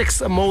 That is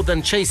 6 more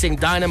than Chasing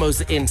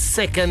Dynamos in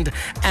second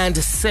and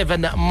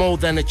 7 more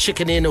than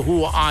Chicken Inn,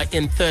 who are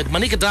in third.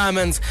 Manica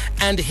Diamonds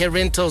and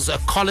Herentals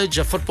College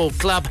Football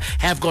Club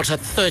have got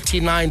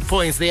 39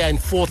 points. They are in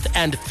fourth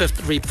and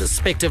fifth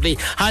respectively.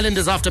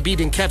 Highlanders, after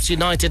beating Caps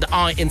United,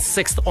 are in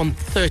sixth on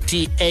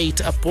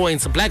 38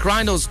 points. Black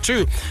Rhinos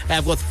too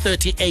have got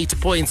 38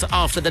 points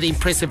after that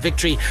impressive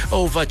victory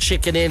over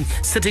Chicken Inn.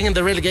 Sitting in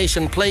the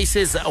relegation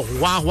places,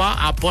 Wawa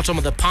are bottom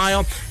of the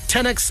pile.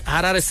 Tenex,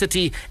 Harare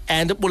City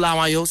and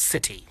Bulawayo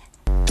City.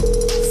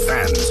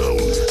 Fan Zone.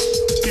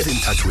 Get in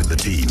touch with the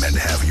team and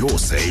have your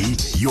say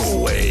your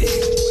way.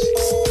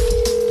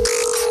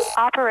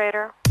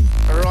 Operator.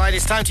 Right,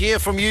 it's time to hear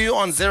from you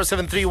on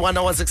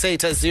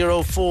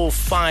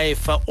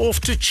 0731-168-045. Off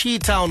to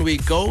Cheetown we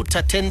go.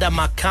 Tatenda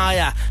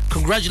Makaya.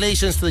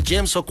 Congratulations to the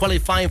Gems for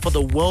qualifying for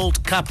the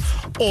World Cup.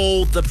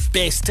 All the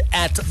best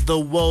at the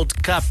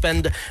World Cup.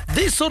 And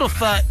these sort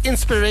of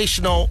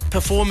inspirational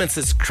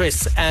performances,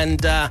 Chris,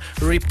 and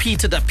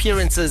repeated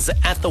appearances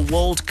at the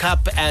World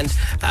Cup and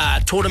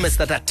tournaments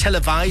that are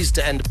televised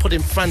and put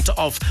in front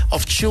of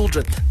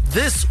children.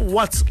 This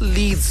what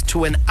leads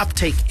to an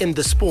uptake in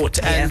the sport,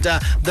 and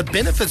the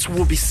benefits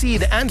will be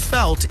seen and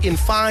felt in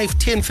 5,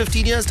 10,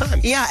 15 years'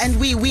 time. Yeah, and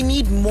we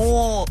need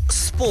more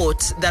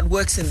sport that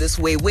works in this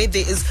way, where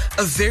there is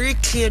a very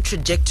clear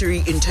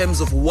trajectory in terms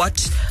of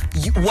what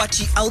you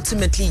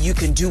ultimately you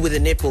can do with a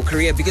netball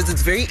career, because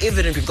it's very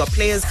evident we've got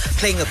players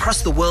playing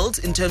across the world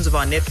in terms of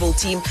our netball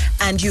team,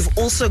 and you've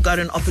also got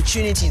an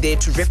opportunity there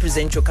to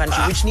represent your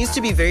country, which needs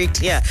to be very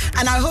clear.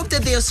 And I hope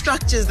that there are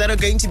structures that are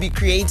going to be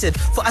created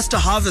for us to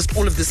harvest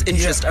all of this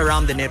interest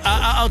around the netball.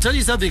 I'll tell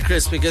you something,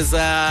 Chris, because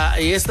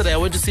yesterday I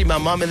went to see my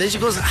mom, and then she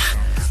goes,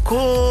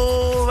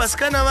 ko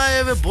vasikana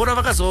vaye bhora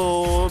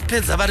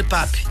vakazopedza vari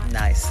papi.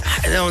 Nice.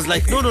 And I was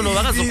like, no,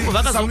 ndikati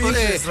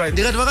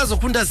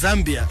vakazokunda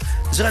Zambia.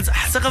 Zvikati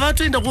saka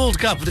vatoenda World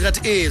Cup.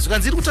 Ndikati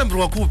zvikanzi iri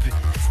kutambirwa kupi?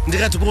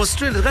 Ndikati ku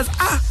Australia. Ndikati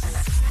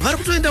vari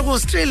kutoenda ku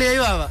Australia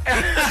ivava.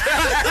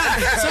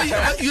 So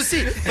you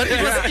see, but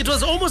it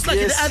was almost like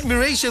an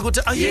admiration.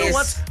 You know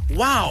what?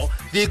 Wow,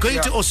 they're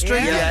going to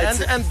Australia,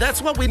 and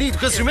that's what we need,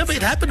 because remember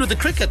it happened with the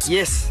cricket.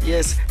 Yes,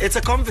 it's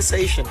a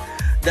conversation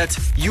that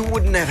you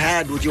wouldn't have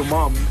had with your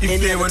mom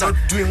if they were not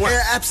doing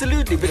well.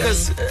 Absolutely,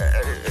 because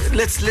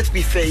let's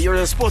be fair, you're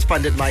a sports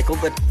pundit, Michael,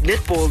 but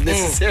netball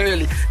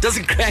necessarily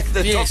doesn't crack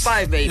the top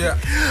 5, maybe.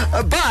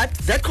 But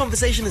that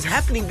conversation is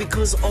happening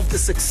because of the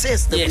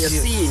success that we are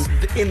seeing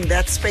in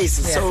that space.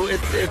 So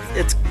it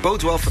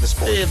bodes well for the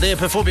sport. They're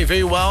performing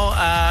very well.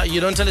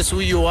 You don't tell us who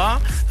you are,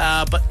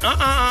 but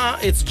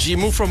it's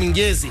Jimu from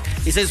Ngezi.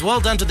 He says, well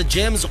done to the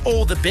Gems,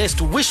 all the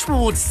best. Wish we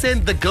would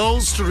send the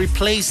girls to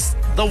replace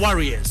the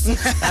Warriors.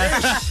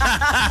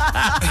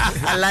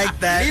 I like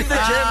that. Leave the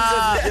Gems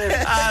at the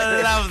Gems.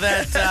 I love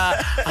that.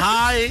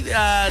 Hi,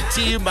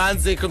 Team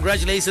Manze.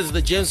 Congratulations to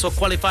the Gems for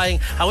qualifying.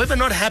 However,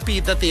 not happy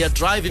that they are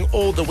driving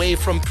all the way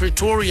from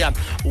Pretoria.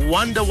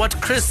 Wonder what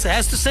Chris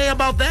has to say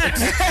about that.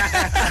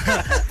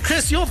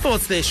 Chris, your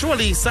thoughts there?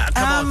 Surely,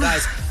 come on,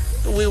 guys.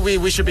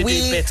 We should be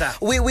doing better.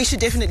 We should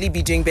definitely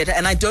be doing better,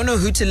 and I don't know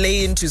who to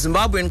lay into,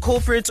 Zimbabwean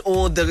corporate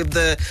or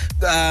the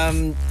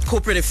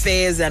corporate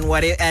affairs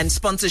and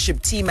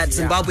sponsorship team at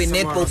Zimbabwe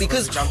Netball,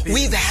 because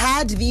we've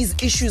had these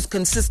issues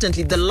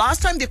consistently. The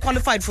last time they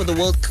qualified for the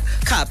World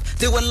Cup,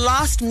 there were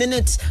last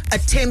minute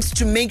attempts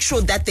to make sure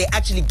that they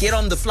actually get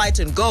on the flight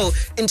and go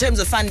in terms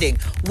of funding.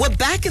 We're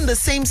back in the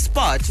same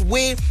spot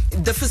where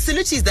the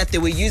facilities that they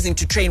were using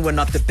to train were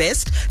not the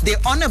best. They're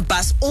on a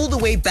bus all the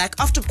way back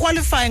after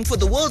qualifying for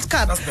the World Cup.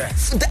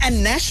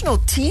 And national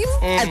team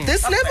at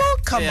this level?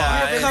 Come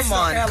on.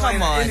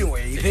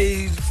 Anyway,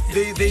 they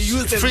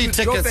use free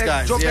tickets,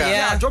 guys. Drop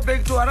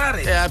back to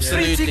Harare.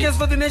 Absolutely. Free tickets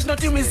for the national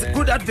team is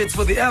good adverts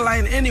for the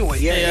airline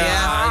anyway.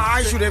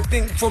 I should have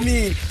think, for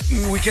me,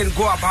 we can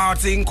go about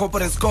saying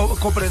corporate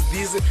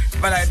this,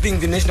 but I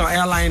think the national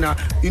airliner,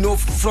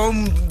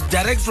 from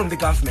direct from the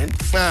government.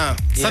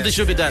 Something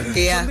should be done.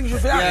 Something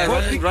should be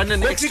done. Run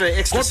an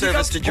extra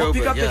service to Joburg.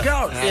 Pick up the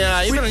girls.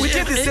 Even we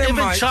did the same.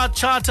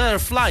 charter a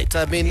flight.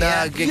 I mean,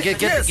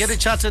 get it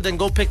chartered and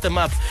go pick them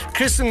up.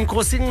 Kristen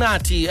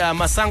Kosignati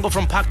Masango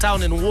from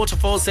Parktown in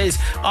Waterfall says,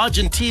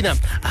 Argentina,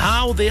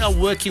 how they are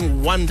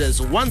working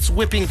wonders. Once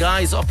whipping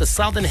guys off the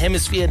Southern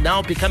Hemisphere,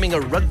 now becoming a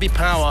rugby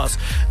powerhouse.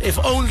 If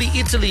only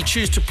Italy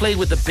choose to play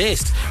with the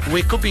best,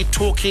 we could be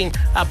talking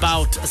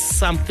about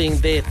something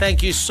there.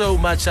 Thank you so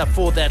much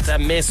for that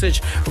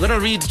message. We're going to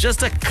read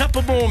just a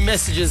couple more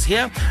messages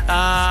here.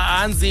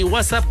 Anzi,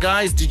 what's up,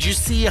 guys? Did you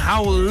see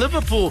how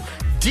Liverpool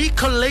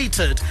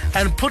decollated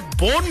and put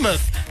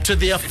Bournemouth to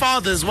their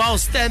fathers while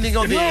standing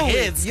on their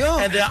heads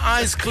and their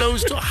eyes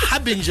closed to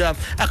Habinger,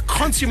 a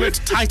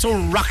consummate title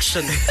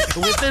ruction?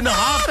 Within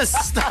half a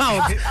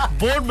stout,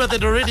 Bournemouth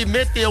had already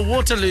met their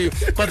Waterloo,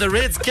 but the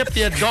Reds kept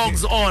their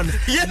dogs on.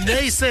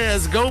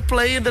 Naysayers, go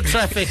play in the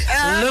traffic.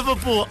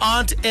 Liverpool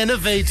aren't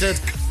innovated.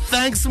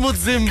 Thanks,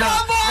 Mudzimba.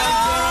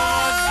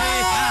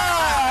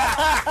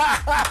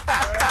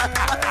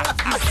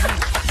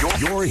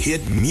 Your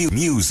hit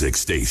music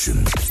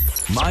station.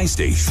 My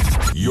station.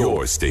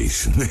 Your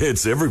station.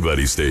 It's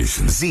everybody's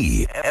station.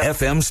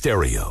 ZFM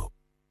Stereo.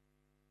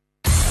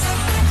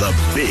 The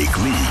big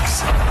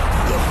leagues.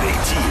 The big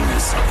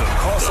teams. The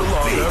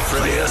Casalaga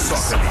Premier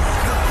Soccer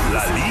League.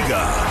 La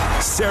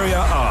Liga. Serie A.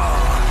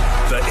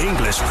 The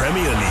English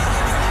Premier League.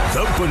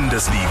 The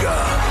Bundesliga.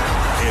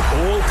 It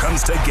all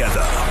comes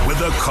together with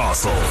the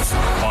Castle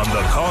on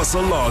the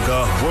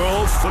Casalaga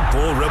World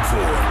Football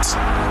Report.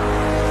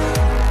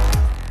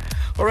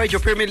 All right,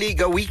 your Premier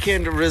League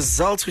weekend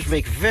results, which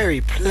make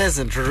very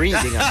pleasant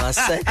reading, I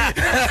must say.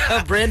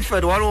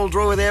 Brentford, 1-1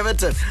 draw with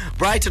Everton.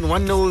 Brighton,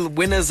 1-0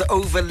 winners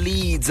over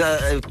Leeds.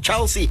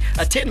 Chelsea,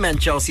 a 10-man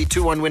Chelsea,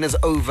 2-1 winners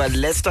over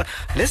Leicester.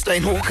 Leicester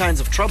in all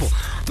kinds of trouble.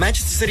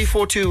 Manchester City,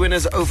 4-2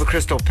 winners over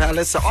Crystal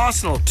Palace.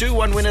 Arsenal,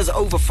 2-1 winners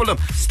over Fulham.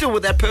 Still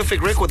with that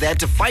perfect record. They had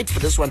to fight for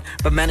this one,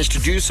 but managed to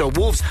do so.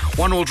 Wolves,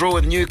 1-1 draw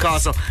with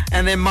Newcastle.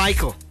 And then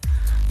Michael,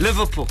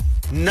 Liverpool,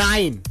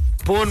 9.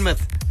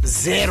 Bournemouth,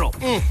 0.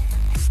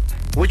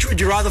 Which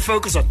would you rather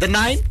focus on, the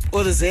 9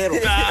 or the 0?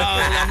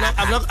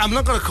 I'm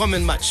not going to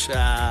comment much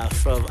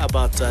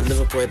about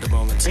Liverpool at the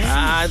moment.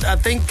 I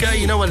think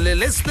you know what?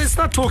 Let's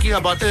start talking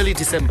about early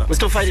December. We're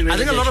still fighting. I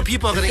think a lot of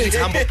people are going to eat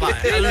humble pie.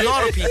 A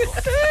lot of people.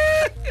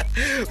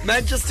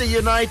 Manchester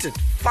United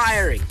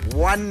firing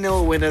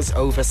 1-0 winners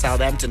over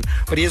Southampton.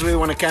 But here's where we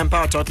want to camp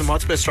out. Tottenham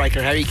Hotspur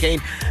striker Harry Kane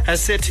has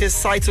set his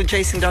sights on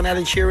chasing down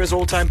Alan Shearer's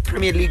all-time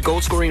Premier League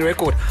goal-scoring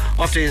record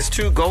after his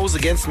 2 goals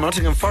against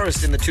Nottingham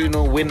Forest in the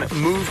 2-0 win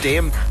moved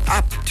him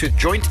up to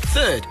joint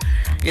 3rd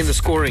in the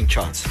scoring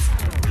charts.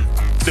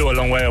 Still a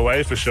long way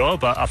away for sure,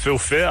 but I feel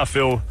fit. I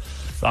feel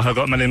like I've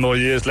got many more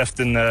years left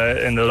in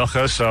the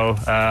locker. So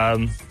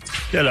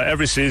look,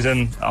 every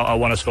season I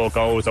want to score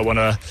goals. I want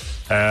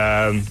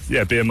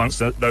to be amongst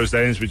those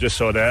names we just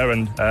saw there,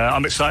 and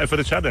I'm excited for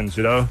the challenge.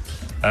 You know,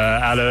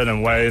 Alan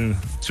and Wayne,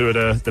 2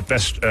 of the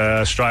best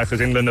strikers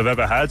England have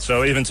ever had.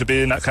 So even to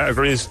be in that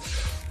category is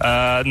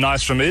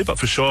nice for me. But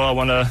for sure, I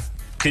want to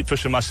keep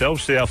pushing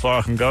myself, see how far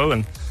I can go,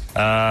 and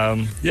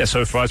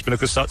so far it's been a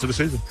good start to the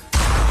season.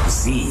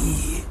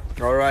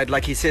 All right,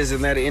 like he says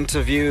in that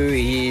interview,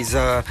 he's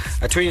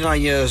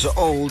 29 years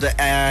old.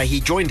 He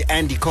joined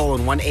Andy Cole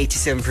on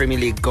 187 Premier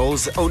League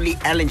goals. Only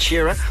Alan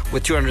Shearer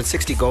with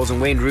 260 goals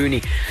and Wayne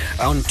Rooney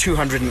on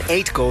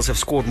 208 goals have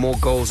scored more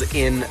goals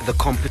in the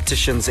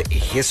competition's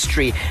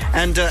history.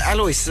 And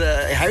Alois,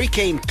 Harry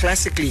Kane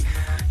classically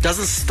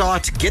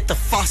doesn't get the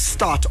fast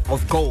start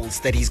of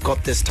goals that he's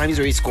got this time. He's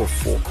already scored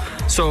 4.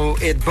 So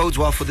it bodes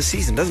well for the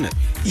season, doesn't it?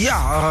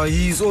 Yeah,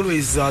 he's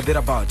always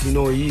thereabout. You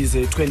know, he's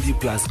a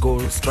 20-plus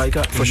goal striker.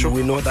 For sure.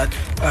 We know that.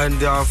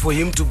 And for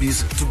him to be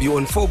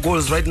on 4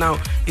 goals right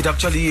now, it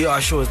actually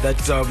shows that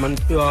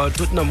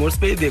Tottenham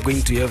Hotspur, they're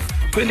going to have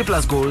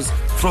 20-plus goals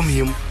from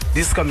him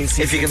this coming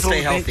season. If he can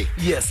stay healthy.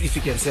 Yes, if he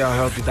can stay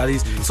healthy, that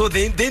is. So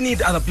they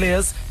need other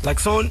players like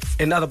Son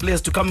and other players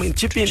to come and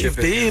chip in if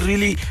they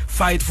really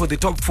fight for the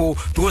top 4,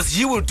 because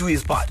he will do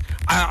his part.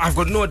 I've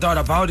got no doubt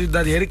about it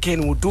that Harry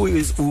Kane will do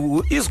is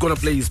going to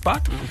play his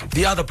part.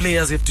 The other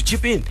players have to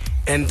chip in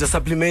and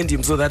supplement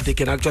him so that they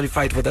can actually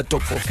fight for that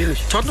top 4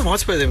 finish. Tottenham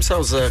Hotspur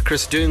themselves,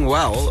 Chris, doing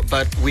well,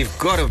 but we've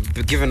got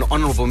to give an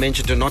honourable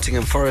mention to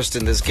Nottingham Forest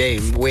in this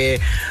game, where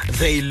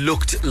they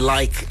looked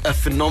like a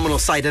phenomenal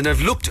side and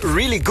have looked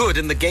really good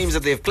in the games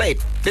that they've played.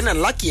 Been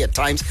unlucky at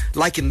times,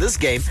 like in this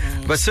game,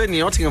 but certainly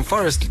Nottingham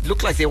Forest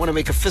look like they want to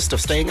make a fist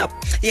of staying up.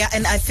 Yeah,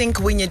 and I think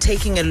when you're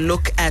taking a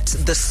look at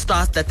the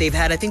start that they've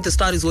had, I think the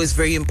start is always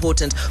very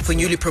important for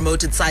newly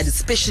promoted sides,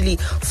 especially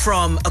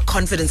from a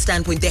confidence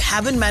standpoint. They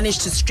haven't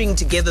managed to string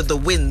together the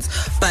wins.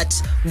 But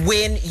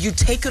when you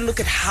take a look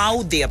at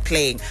how they are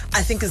playing,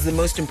 I think is the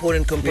most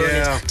important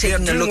component,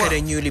 taking a look at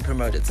a newly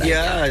promoted side.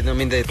 Yeah, I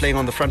mean, they're playing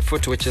on the front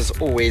foot, which is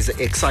always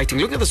exciting.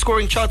 Look at the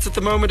scoring charts at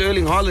the moment.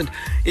 Erling Haaland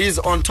is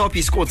on top.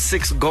 He scored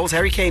 6 goals.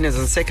 Harry Kane is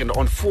in second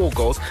on 4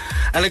 goals.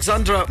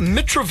 Alexander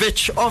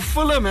Mitrovic of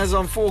Fulham has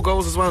on 4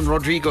 goals as well. And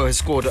Rodrigo has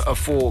scored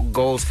 4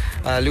 goals.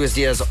 Luis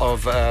Diaz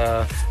of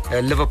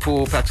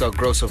Liverpool, Pascal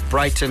Gross of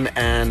Brighton,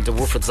 and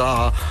Wilfried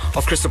Zaha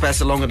of Crystal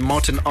Palace, along with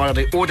Martin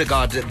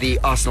Odegaard, the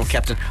Arsenal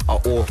captain,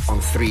 are all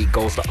on 3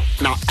 goals.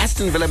 Now,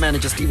 Aston Villa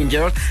manager Steven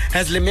Gerrard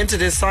has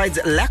lamented his side's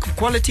lack of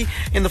quality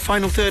in the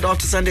final third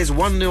after Sunday's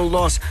 1-0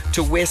 loss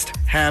to West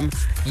Ham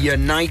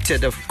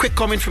United. A quick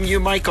comment from you,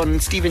 Mike, on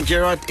Steven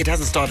Gerrard. It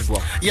hasn't started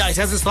well. Yeah, it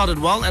hasn't started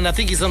well, and I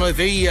think he's on a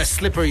very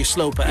slippery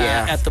slope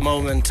at the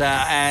moment.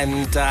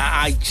 And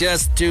I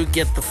just do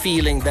get the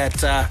feeling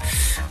that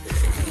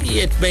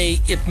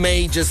it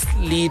may just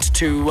lead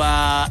to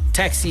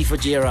taxi for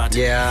Gerrard.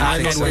 Yeah,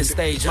 at this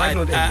stage.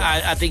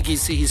 I think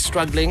he's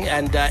struggling,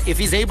 and if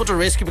he's able to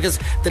rescue, because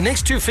the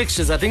next 2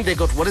 fixtures, I think they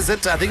got, what is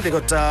it? I think they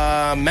got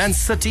Man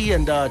City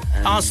and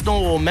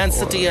Arsenal, or Man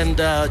City and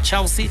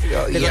Chelsea.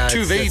 They got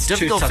 2 very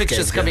difficult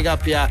fixtures coming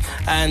up,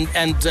 and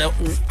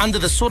under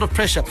the sort of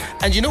pressure.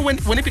 And you know,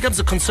 when it becomes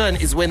a concern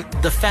is when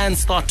the fans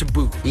start to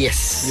boo.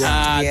 Yes.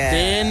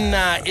 Then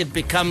it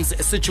becomes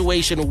a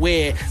situation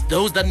where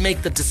those that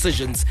make the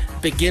decisions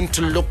begin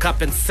to look up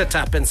and sit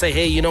up and say,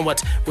 hey, you know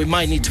what, we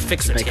might need to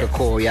fix it. Make a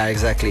call,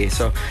 exactly.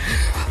 So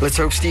let's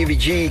hope Stevie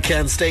G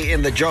can stay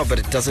in the job, but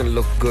it doesn't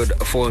look good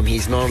for him.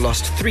 He's now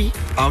lost 3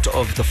 out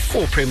of the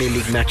 4 Premier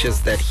League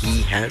matches that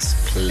he has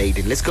played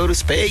in. Let's go to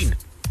Spain.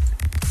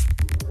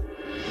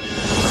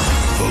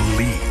 The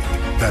league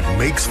that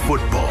makes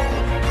football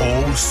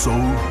all so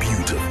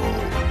beautiful,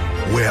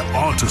 where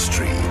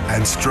artistry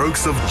and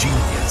strokes of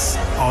genius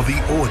are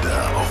the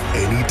order of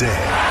any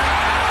day,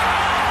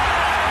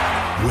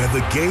 where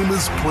the game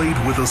is played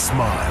with a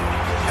smile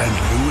and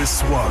Luis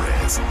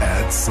Suarez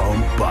adds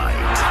some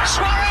bite.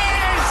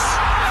 Suarez!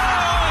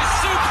 Oh,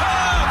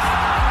 superb!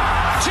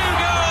 2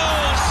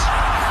 goals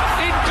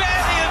in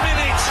barely a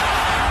minute.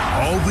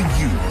 All the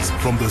news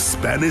from the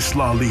Spanish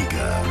La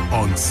Liga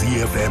on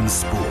ZFM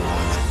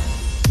Sport.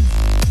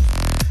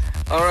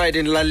 All right,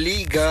 in La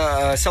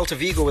Liga, Celta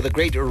Vigo with a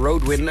great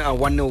road win,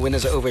 1-0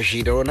 winners over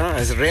Girona.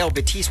 As Real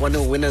Betis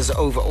 1-0 winners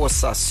over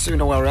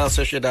Osasuna, while Real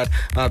Sociedad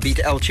beat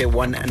Elche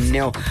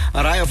 1-0.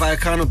 Rayo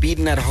Vallecano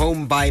beaten at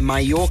home by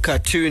Mallorca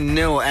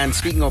 2-0. And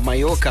speaking of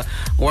Mallorca,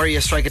 Warrior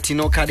striker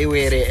Tino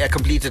Kadewere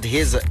completed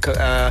his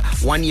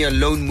 1-year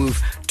loan move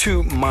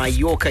to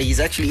Mallorca. He's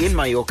actually in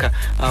Mallorca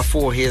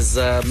for his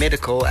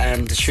medical,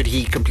 and should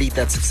he complete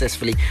that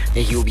successfully,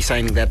 he will be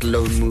signing that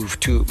loan move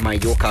to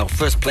Mallorca. Our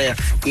first player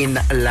in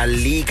La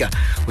Liga,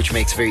 which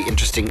makes very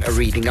interesting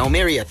reading.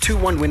 Almeria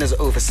 2-1 winners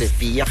over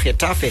Sevilla.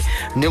 Getafe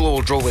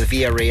 0-0 draw with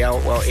Villarreal,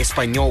 while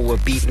Espanyol were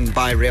beaten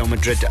by Real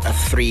Madrid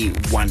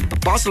 3-1. The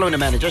Barcelona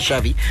manager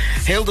Xavi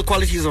hailed the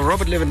qualities of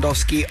Robert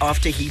Lewandowski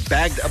after he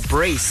bagged a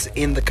brace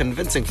in the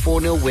convincing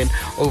 4-0 win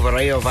over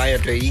Rayo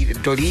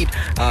Vallecano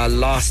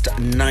last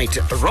night.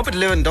 Robert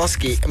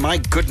Lewandowski, my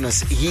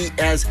goodness, he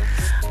has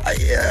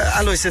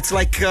Alois, it's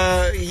like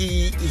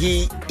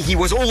he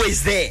was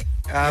always there.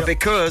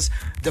 Because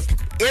the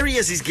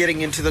areas he's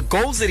getting into, the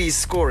goals that he's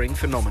scoring,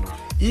 phenomenal.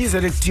 He is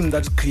a team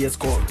that creates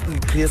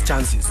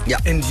chances.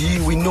 And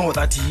we know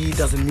that he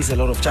doesn't miss a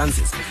lot of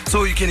chances.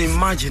 So you can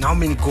imagine how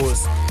many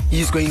goals he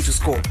is going to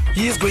score.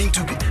 He is going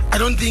to be, I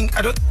don't think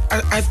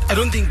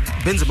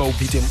Benzema will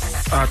beat him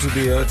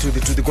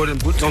to the Golden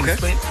Boot in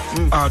Spain.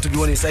 To be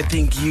honest, I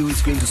think he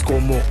is going to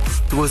score more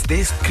because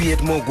they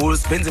create more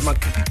goals. Benzema,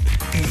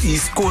 he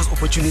scores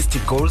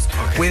opportunistic goals,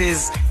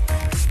 whereas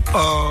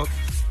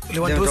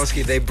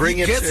Lewandowski, they bring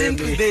he gets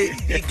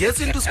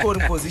into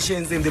scoring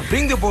positions and they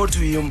bring the ball to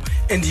him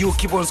and he will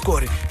keep on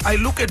scoring. I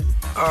look at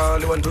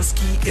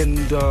Lewandowski and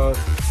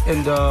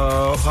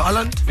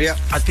Haaland.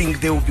 I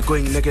think they will be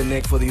going neck and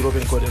neck for the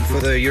European Golden Boot. For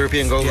the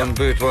European Golden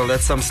Boot. Well,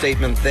 that's some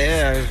statement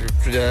there.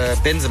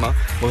 Benzema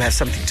will have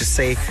something to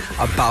say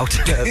about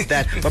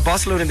that. But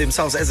Barcelona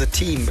themselves as a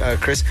team,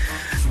 Chris,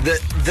 the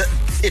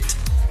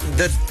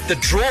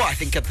draw, I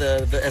think,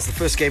 as the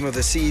first game of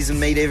the season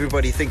made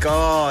everybody think,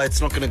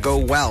 it's not going to go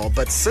well.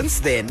 But since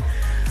then,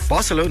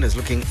 Barcelona is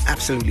looking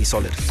absolutely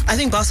solid. I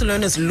think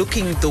Barcelona is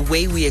looking the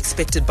way we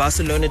expected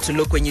Barcelona to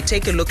look. When you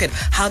take a look at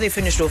how they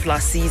finished off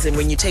last season,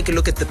 when you take a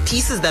look at the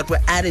pieces that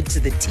were added to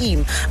the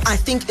team, I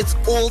think it's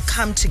all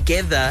come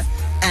together,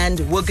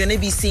 and we're going to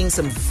be seeing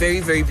some very,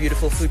 very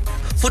beautiful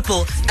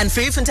football and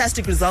very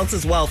fantastic results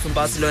as well from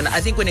Barcelona. I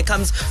think when it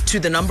comes to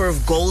the number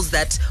of goals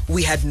that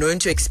we had known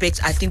to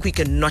expect, I think we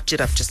can notch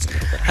it up just a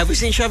little bit. Have we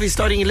seen Xavi's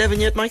starting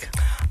 11 yet, Mike?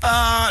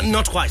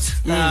 Not quite,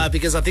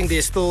 because I think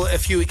there's still a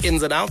few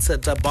ins and outs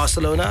at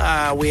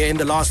Barcelona. We're in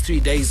the last 3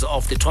 days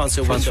of the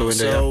transfer window,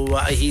 so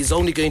he's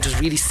only going to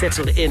really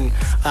settle in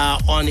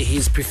on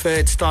his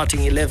preferred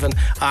starting 11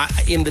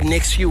 in the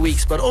next few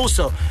weeks. But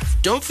also,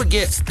 don't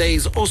forget,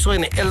 there's also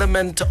an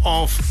element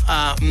of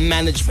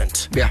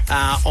management,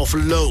 of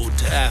load,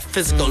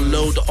 physical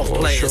load of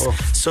players. Sure.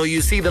 So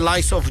you see the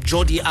likes of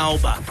Jordi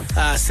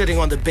Alba sitting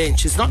on the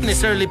bench. It's not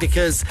necessarily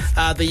because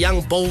the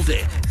young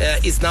Bolde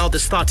is now the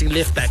starting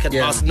left back at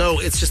Barcelona. No,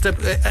 it's just a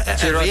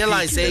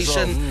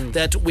realization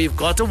that we've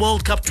got a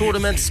World Cup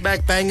tournament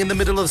smack bang in the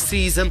middle of the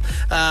season.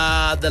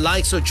 The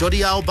likes of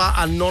Jordi Alba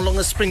are no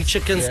longer spring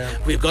chickens.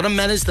 We've got to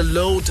manage the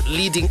load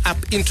leading up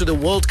into the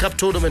World Cup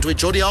tournament, where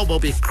Jordi Alba will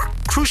be a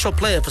crucial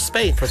player for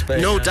Spain,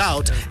 no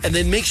doubt, and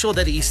then make sure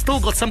that he's still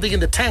got something in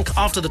the tank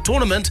after the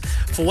tournament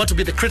for what will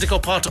be the critical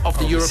part of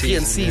the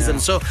European season.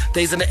 So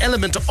there's an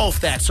element of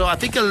that. So I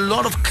think a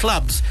lot of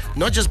clubs,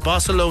 not just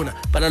Barcelona,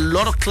 but a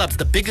lot of clubs,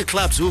 the bigger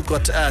clubs who've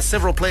got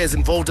several players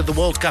involved in the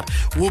World Cup,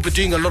 will be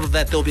doing a lot of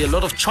that. There'll be a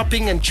lot of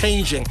chopping and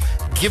changing,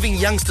 giving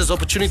youngsters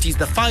opportunities.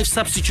 The 5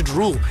 substitute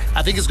rule,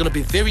 I think, is going to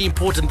be very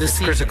important this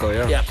season. Critical,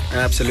 yeah.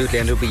 Absolutely,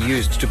 and it'll be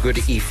used to good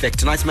effect.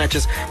 Tonight's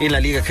matches in La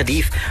Liga: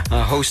 Cadiz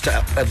host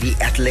the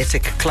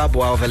Athletic Club,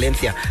 while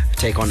Valencia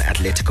take on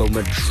Atletico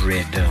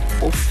Madrid.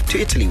 Off to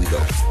Italy we go.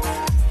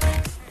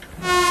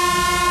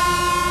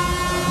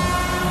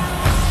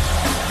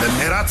 The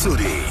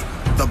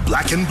Nerazzurri, the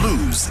Black and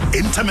Blues,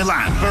 Inter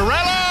Milan.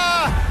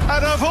 Barella,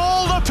 and of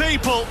all the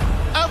people,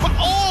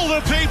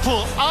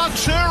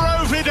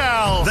 Arturo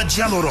Vidal. The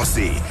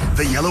Giallorossi,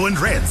 the Yellow and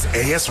Reds,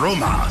 AS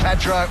Roma.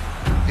 Pedro,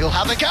 he'll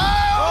have a go,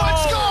 and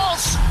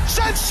scores!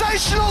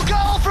 Sensational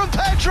goal from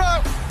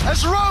Pedro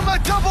as Roma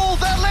double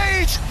their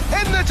lead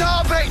in the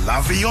derby.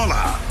 La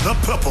Viola, the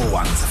Purple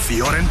Ones,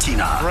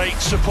 Fiorentina. Great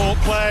support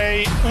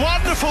play,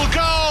 wonderful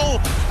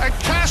goal, and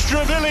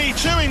Castrovilli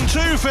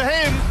 2-2 for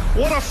him.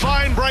 What a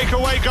fine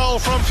breakaway goal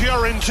from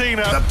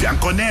Fiorentina. The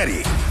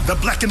Bianconeri, the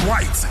Black and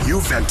Whites,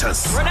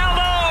 Juventus.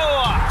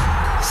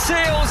 Ronaldo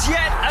seals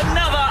yet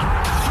another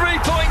 3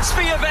 points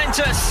for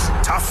Juventus.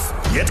 Tough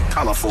yet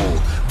colourful,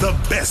 the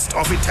best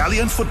of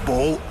Italian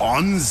football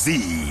on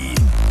Z.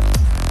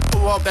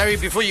 Well, Barry,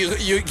 before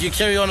you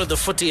carry on with the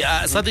footy,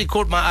 something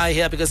caught my eye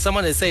here, because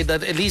someone has said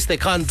that at least they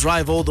can't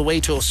drive all the way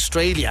to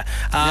Australia.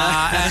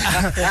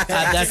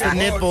 That's the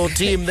netball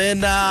team. Then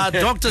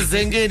Dr.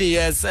 Zengeni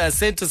has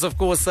sent us, of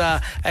course,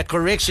 a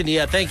correction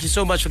here. Thank you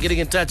so much for getting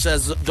in touch.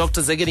 As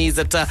Dr. Zengeni is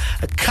at a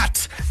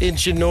cut in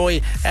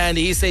Chinoy, and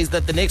he says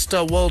that the next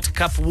World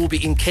Cup will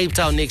be in Cape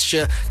Town next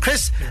year.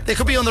 Chris, they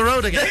could be on the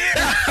road again.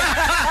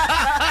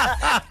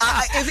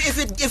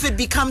 If it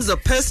becomes a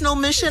personal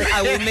mission,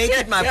 I will make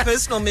it my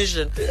personal mission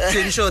to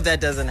ensure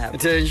that doesn't happen.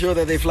 To ensure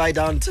that they fly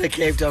down to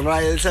Cape Town.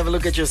 Right, let's have a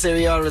look at your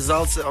Serie A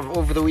results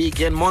over the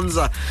weekend.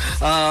 Monza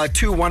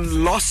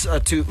 2-1 loss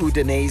to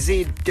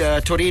Udinese.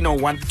 Torino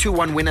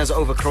 2-1 winners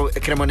over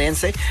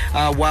Cremonense,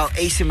 while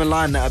AC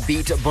Milan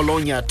beat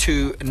Bologna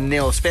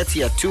 2-0.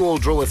 Spezia 2-2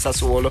 draw with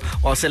Sassuolo,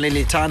 while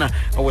Salernitana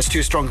was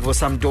too strong for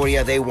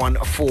Sampdoria. They won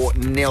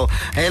 4-0.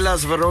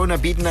 Hellas Verona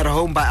beaten at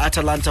home by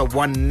Atalanta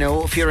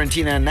 1-0.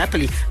 Fiorentina and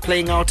Napoli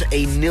playing out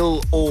a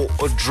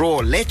 0-0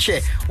 draw.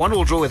 Lecce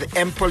 1-1 draw with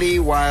Empoli,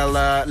 while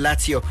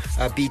Lazio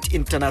beat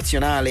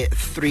Internazionale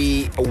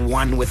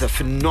 3-1 with a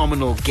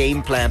phenomenal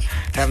game plan.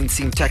 Haven't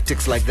seen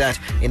tactics like that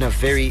in a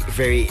very,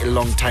 very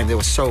long time. They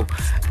were so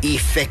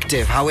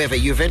effective. However,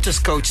 Juventus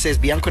coach says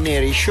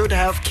Bianconeri should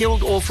have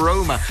killed off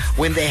Roma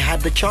when they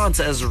had the chance,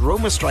 as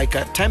Roma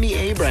striker Tammy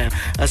Abraham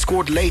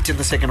scored late in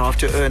the second half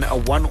to earn a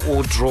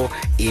 1-1 draw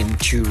in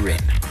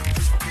Turin.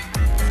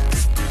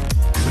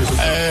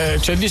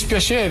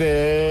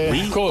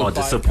 We are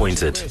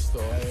disappointed.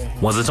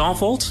 Was it our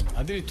fault?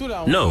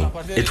 No,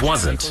 it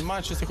wasn't.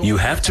 You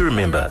have to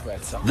remember,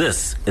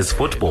 this is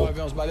football.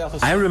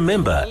 I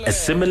remember a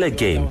similar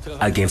game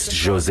against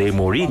Jose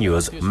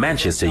Mourinho's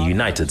Manchester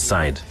United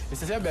side.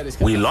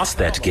 We lost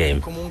that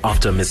game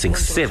after missing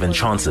 7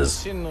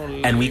 chances,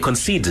 and we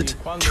conceded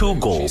 2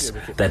 goals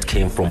that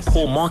came from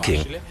poor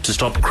marking to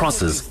stop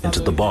crosses into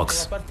the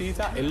box.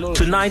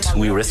 Tonight,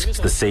 we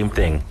risked the same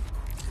thing.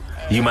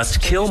 You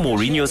must kill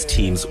Mourinho's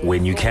teams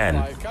when you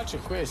can.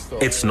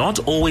 It's not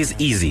always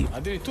easy.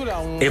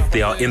 If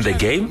they are in the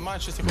game,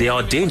 they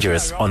are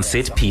dangerous on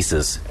set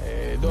pieces.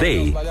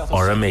 They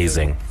are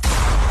amazing.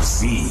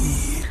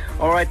 Z.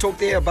 All right, talk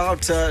there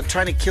about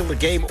trying to kill the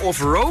game off.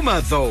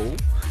 Roma, though,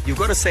 you've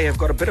got to say, have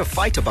got a bit of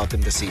fight about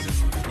them this season.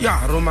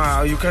 Yeah,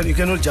 Roma, you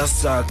cannot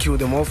just kill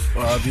them off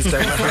this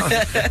time around,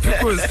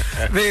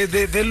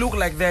 because they look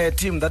like they're a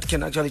team that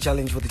can actually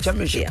challenge for the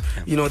championship.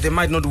 Yeah. You know, they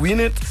might not win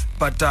it,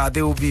 but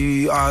they will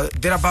be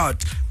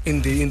thereabout.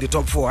 in the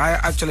top 4. I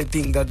actually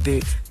think that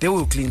they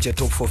will clinch a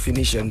top 4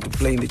 finish and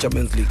play in the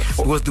Champions League,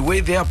 because the way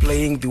they are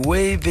playing, the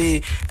way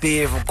they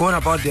have gone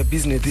about their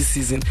business this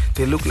season,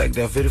 they look like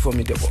they're very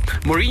formidable.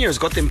 Mourinho's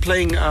got them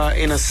playing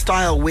in a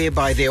style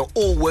whereby they're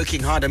all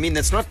working hard. I mean,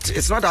 it's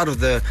not out of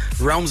the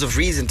realms of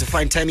reason to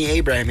find Tammy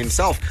Abraham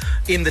himself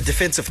in the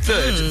defensive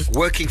third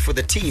working for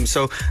the team.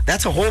 So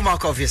that's a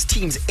hallmark of his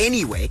teams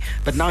anyway,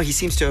 but now he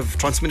seems to have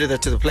transmitted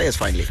that to the players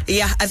finally.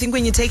 Yeah, I think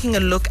when you're taking a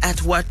look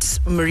at what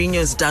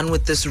Mourinho's done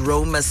with this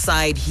Roma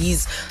side,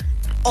 he's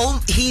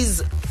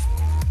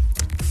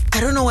I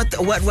don't know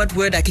what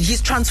word I can.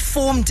 He's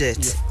transformed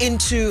it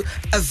into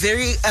a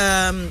very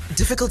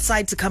difficult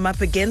side to come up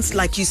against.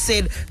 Like you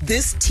said,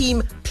 this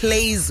team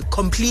plays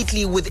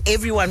completely with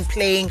everyone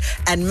playing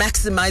and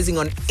maximizing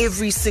on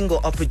every single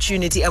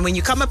opportunity. And when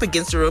you come up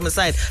against a Roma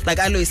side, like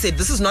Aloy said,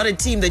 this is not a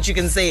team that you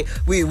can say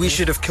we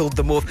should have killed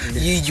them off.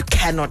 You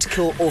cannot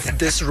kill off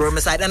this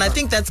Roma side. And I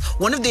think that's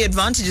one of the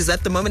advantages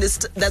at the moment, is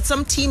that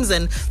some teams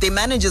and their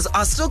managers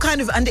are still kind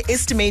of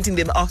underestimating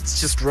them. Oh,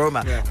 it's just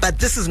Roma. But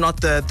this is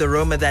not the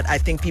Roma that I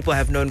think people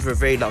have known for a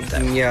very long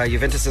time. Yeah,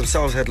 Juventus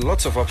themselves had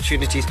lots of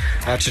opportunities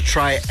to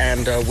try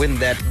and win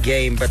that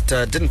game, but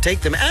didn't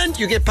take them. And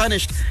you get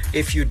punished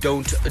if you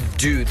don't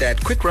do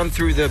that. Quick run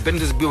through the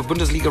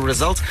Bundesliga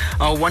results.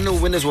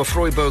 1-0 winners were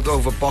Freiburg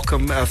over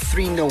Bochum.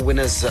 3-0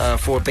 winners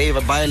for Bayer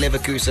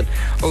Leverkusen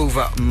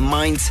over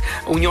Mainz.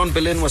 Union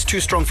Berlin was too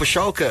strong for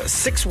Schalke.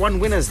 6-1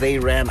 winners they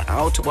ran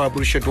out, while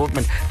Borussia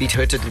Dortmund beat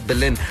Hertha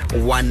Berlin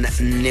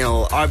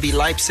 1-0. RB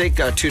Leipzig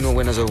 2-0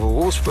 winners over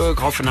Wolfsburg.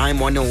 Hoffenheim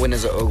 1-0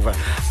 winners over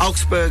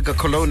Augsburg.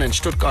 Cologne and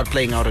Stuttgart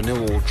playing out a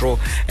 0-0 draw,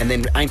 and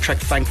then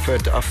Eintracht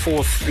Frankfurt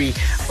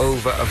 4-3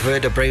 over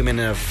Werder Bremen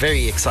in a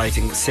very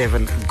exciting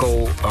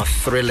 7-goal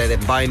thriller.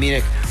 Then Bayern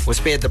Munich was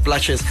spared the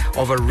blushes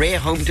of a rare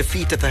home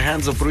defeat at the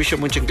hands of Borussia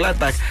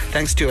Mönchengladbach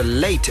thanks to a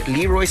late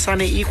Leroy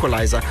Sané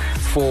equalizer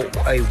for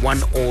a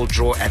 1-1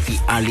 draw at the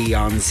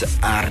Allianz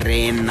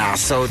Arena.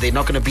 So they're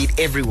not going to beat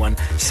everyone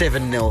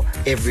 7-0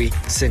 every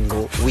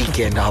single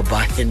weekend, our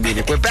Bayern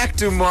Munich. We're back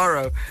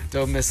tomorrow.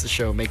 Don't miss the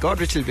show. May God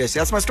richly bless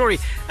you. That's my story,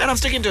 and I'm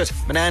sticking to it.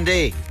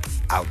 Menande,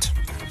 out.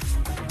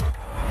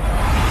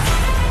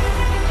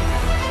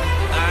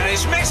 And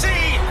it's Messi!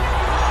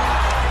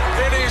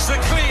 It is the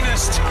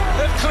cleanest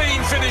of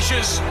clean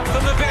finishes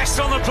and the best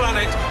on the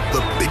planet.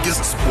 The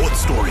biggest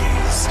sports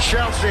stories.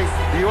 Chelsea,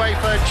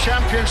 UEFA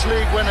Champions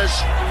League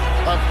winners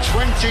of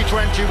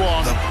 2021.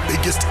 The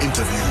biggest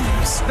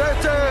interviews.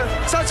 That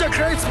such a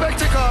great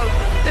spectacle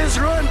is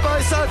ruined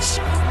by such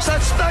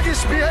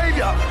thuggish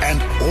behavior.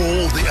 And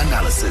all the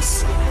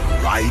analysis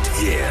right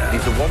here.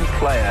 He's the one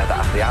player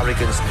that has the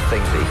arrogance to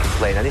think that he can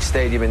play in any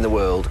stadium in the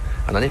world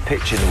and any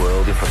pitch in the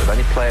world in front of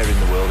any player in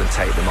the world and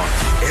take them on.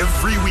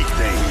 Every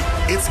weekday,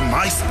 it's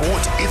my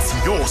sport, it's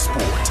your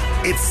sport.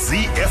 It's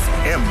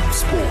ZFM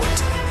Sport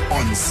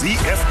on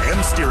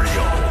ZFM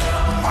Stereo.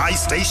 My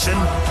station,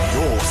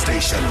 your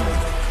station.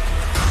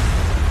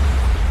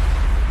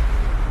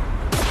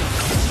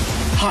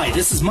 Hi,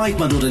 this is Mike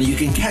Madoda, and you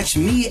can catch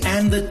me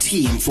and the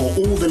team for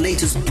all the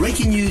latest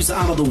breaking news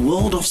out of the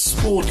world of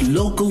sport,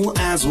 local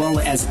as well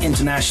as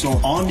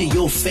international, on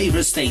your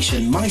favorite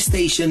station, my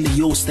station,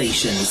 your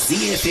station,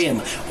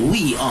 ZFM.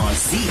 We are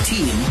Z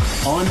Team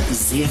on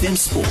ZFM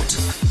Sport.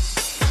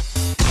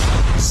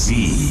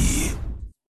 Z.